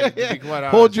 big dickhead, to be quite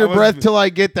honest. Hold your I was- breath till I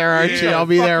get there, Archie. Yeah, I'll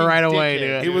be there fucking right away,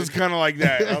 dickhead. dude. It was kind of like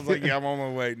that. I was like, yeah, I'm on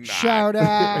my way. Nah, Shout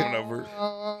I'm coming over.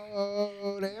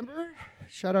 out Amber.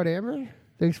 Shout out Amber.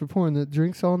 Thanks for pouring the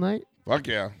drinks all night. Fuck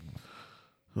yeah.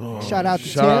 Oh, Shout out to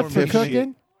shout out Tiff for Tiffany.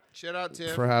 cooking. Shout out,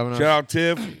 Tiff. for having us. Shout out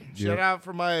Tiff. Shout out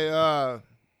for my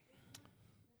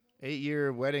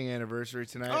 8-year wedding anniversary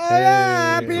tonight. Oh,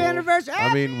 yeah, happy anniversary.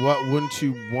 I mean, what wouldn't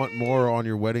you want more on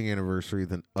your wedding anniversary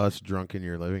than us drunk in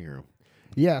your living room?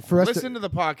 Yeah, for us Listen to the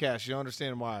podcast. You'll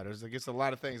understand why. There's a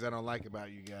lot of things I don't like about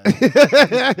you guys.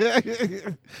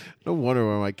 No wonder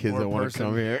why my kids More don't want to person.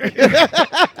 come here.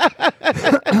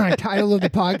 title of the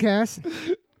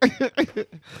podcast.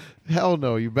 Hell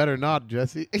no, you better not,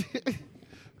 Jesse.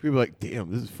 People are like, damn,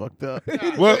 this is fucked up.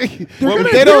 Well, gonna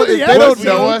If they don't, do the if they don't episode,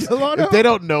 know us, Delano. if they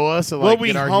don't know us, and well, like we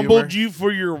get our humbled humor, you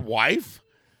for your wife.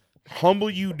 Humble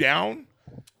you down.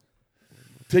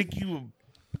 Take you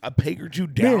a peg or two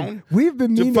down. Man, we've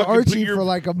been mean to fucking put Archie your- for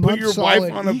like a put month your solid.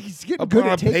 wife on a, He's getting up good on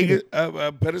at a, taking it.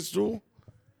 a pedestal.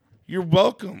 You're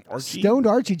welcome, Archie. Stoned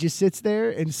Archie just sits there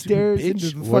and stares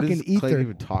into the what fucking is Clayton ether.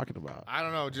 even talking about? I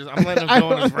don't know. I'm letting him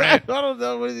go on his rant. I don't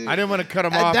know. What is he- I didn't want to cut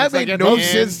him off. that It's like made at no the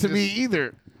sense to end, me just-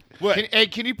 either. What?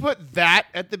 Can you put that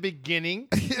at the beginning?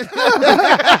 Like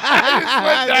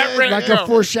a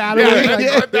foreshadowing. Yeah, like,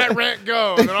 let that rant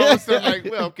go. And then all of a sudden, like,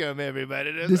 welcome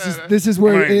everybody. this is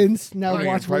where Fine. it ends. Now Fine,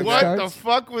 watch where it fine. what the starts.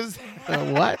 fuck was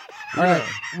that? What? All right,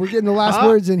 we're getting the last Huh?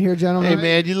 words in here, gentlemen. Hey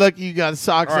man, you lucky you got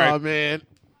socks All right. on, man.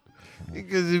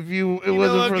 Because if it wasn't You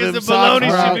know, for 'cause them the socks, bologna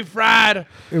bro, should be fried.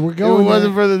 Hey, we're if going it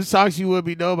wasn't there. for them socks, you would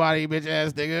be nobody, bitch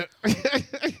ass nigga.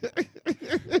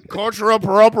 Cultural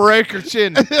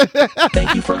appropriation.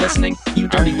 Thank you for listening, you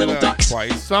dirty little ducks.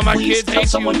 Twice. So my Please kids tell hate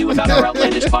someone you. new about our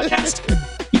outlandish podcast.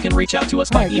 You can reach out to us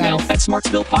by Alright, email guys. at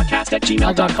smartsvillepodcast@gmail.com.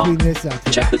 I gotta clean this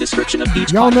up. Check the description of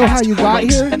each Y'all know podcast how you for got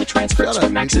links here? and the transcripts Shut up,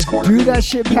 from Max's Corner. Do that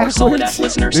shit For solid backwards. ass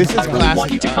listeners, This is I really classic,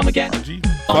 want you to guys. come again Archie,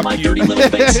 on fuck my you. dirty little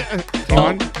face.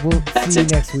 On. We'll That's see you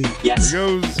it. next week Yes, Here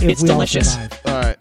goes. if it's we all delicious. survive.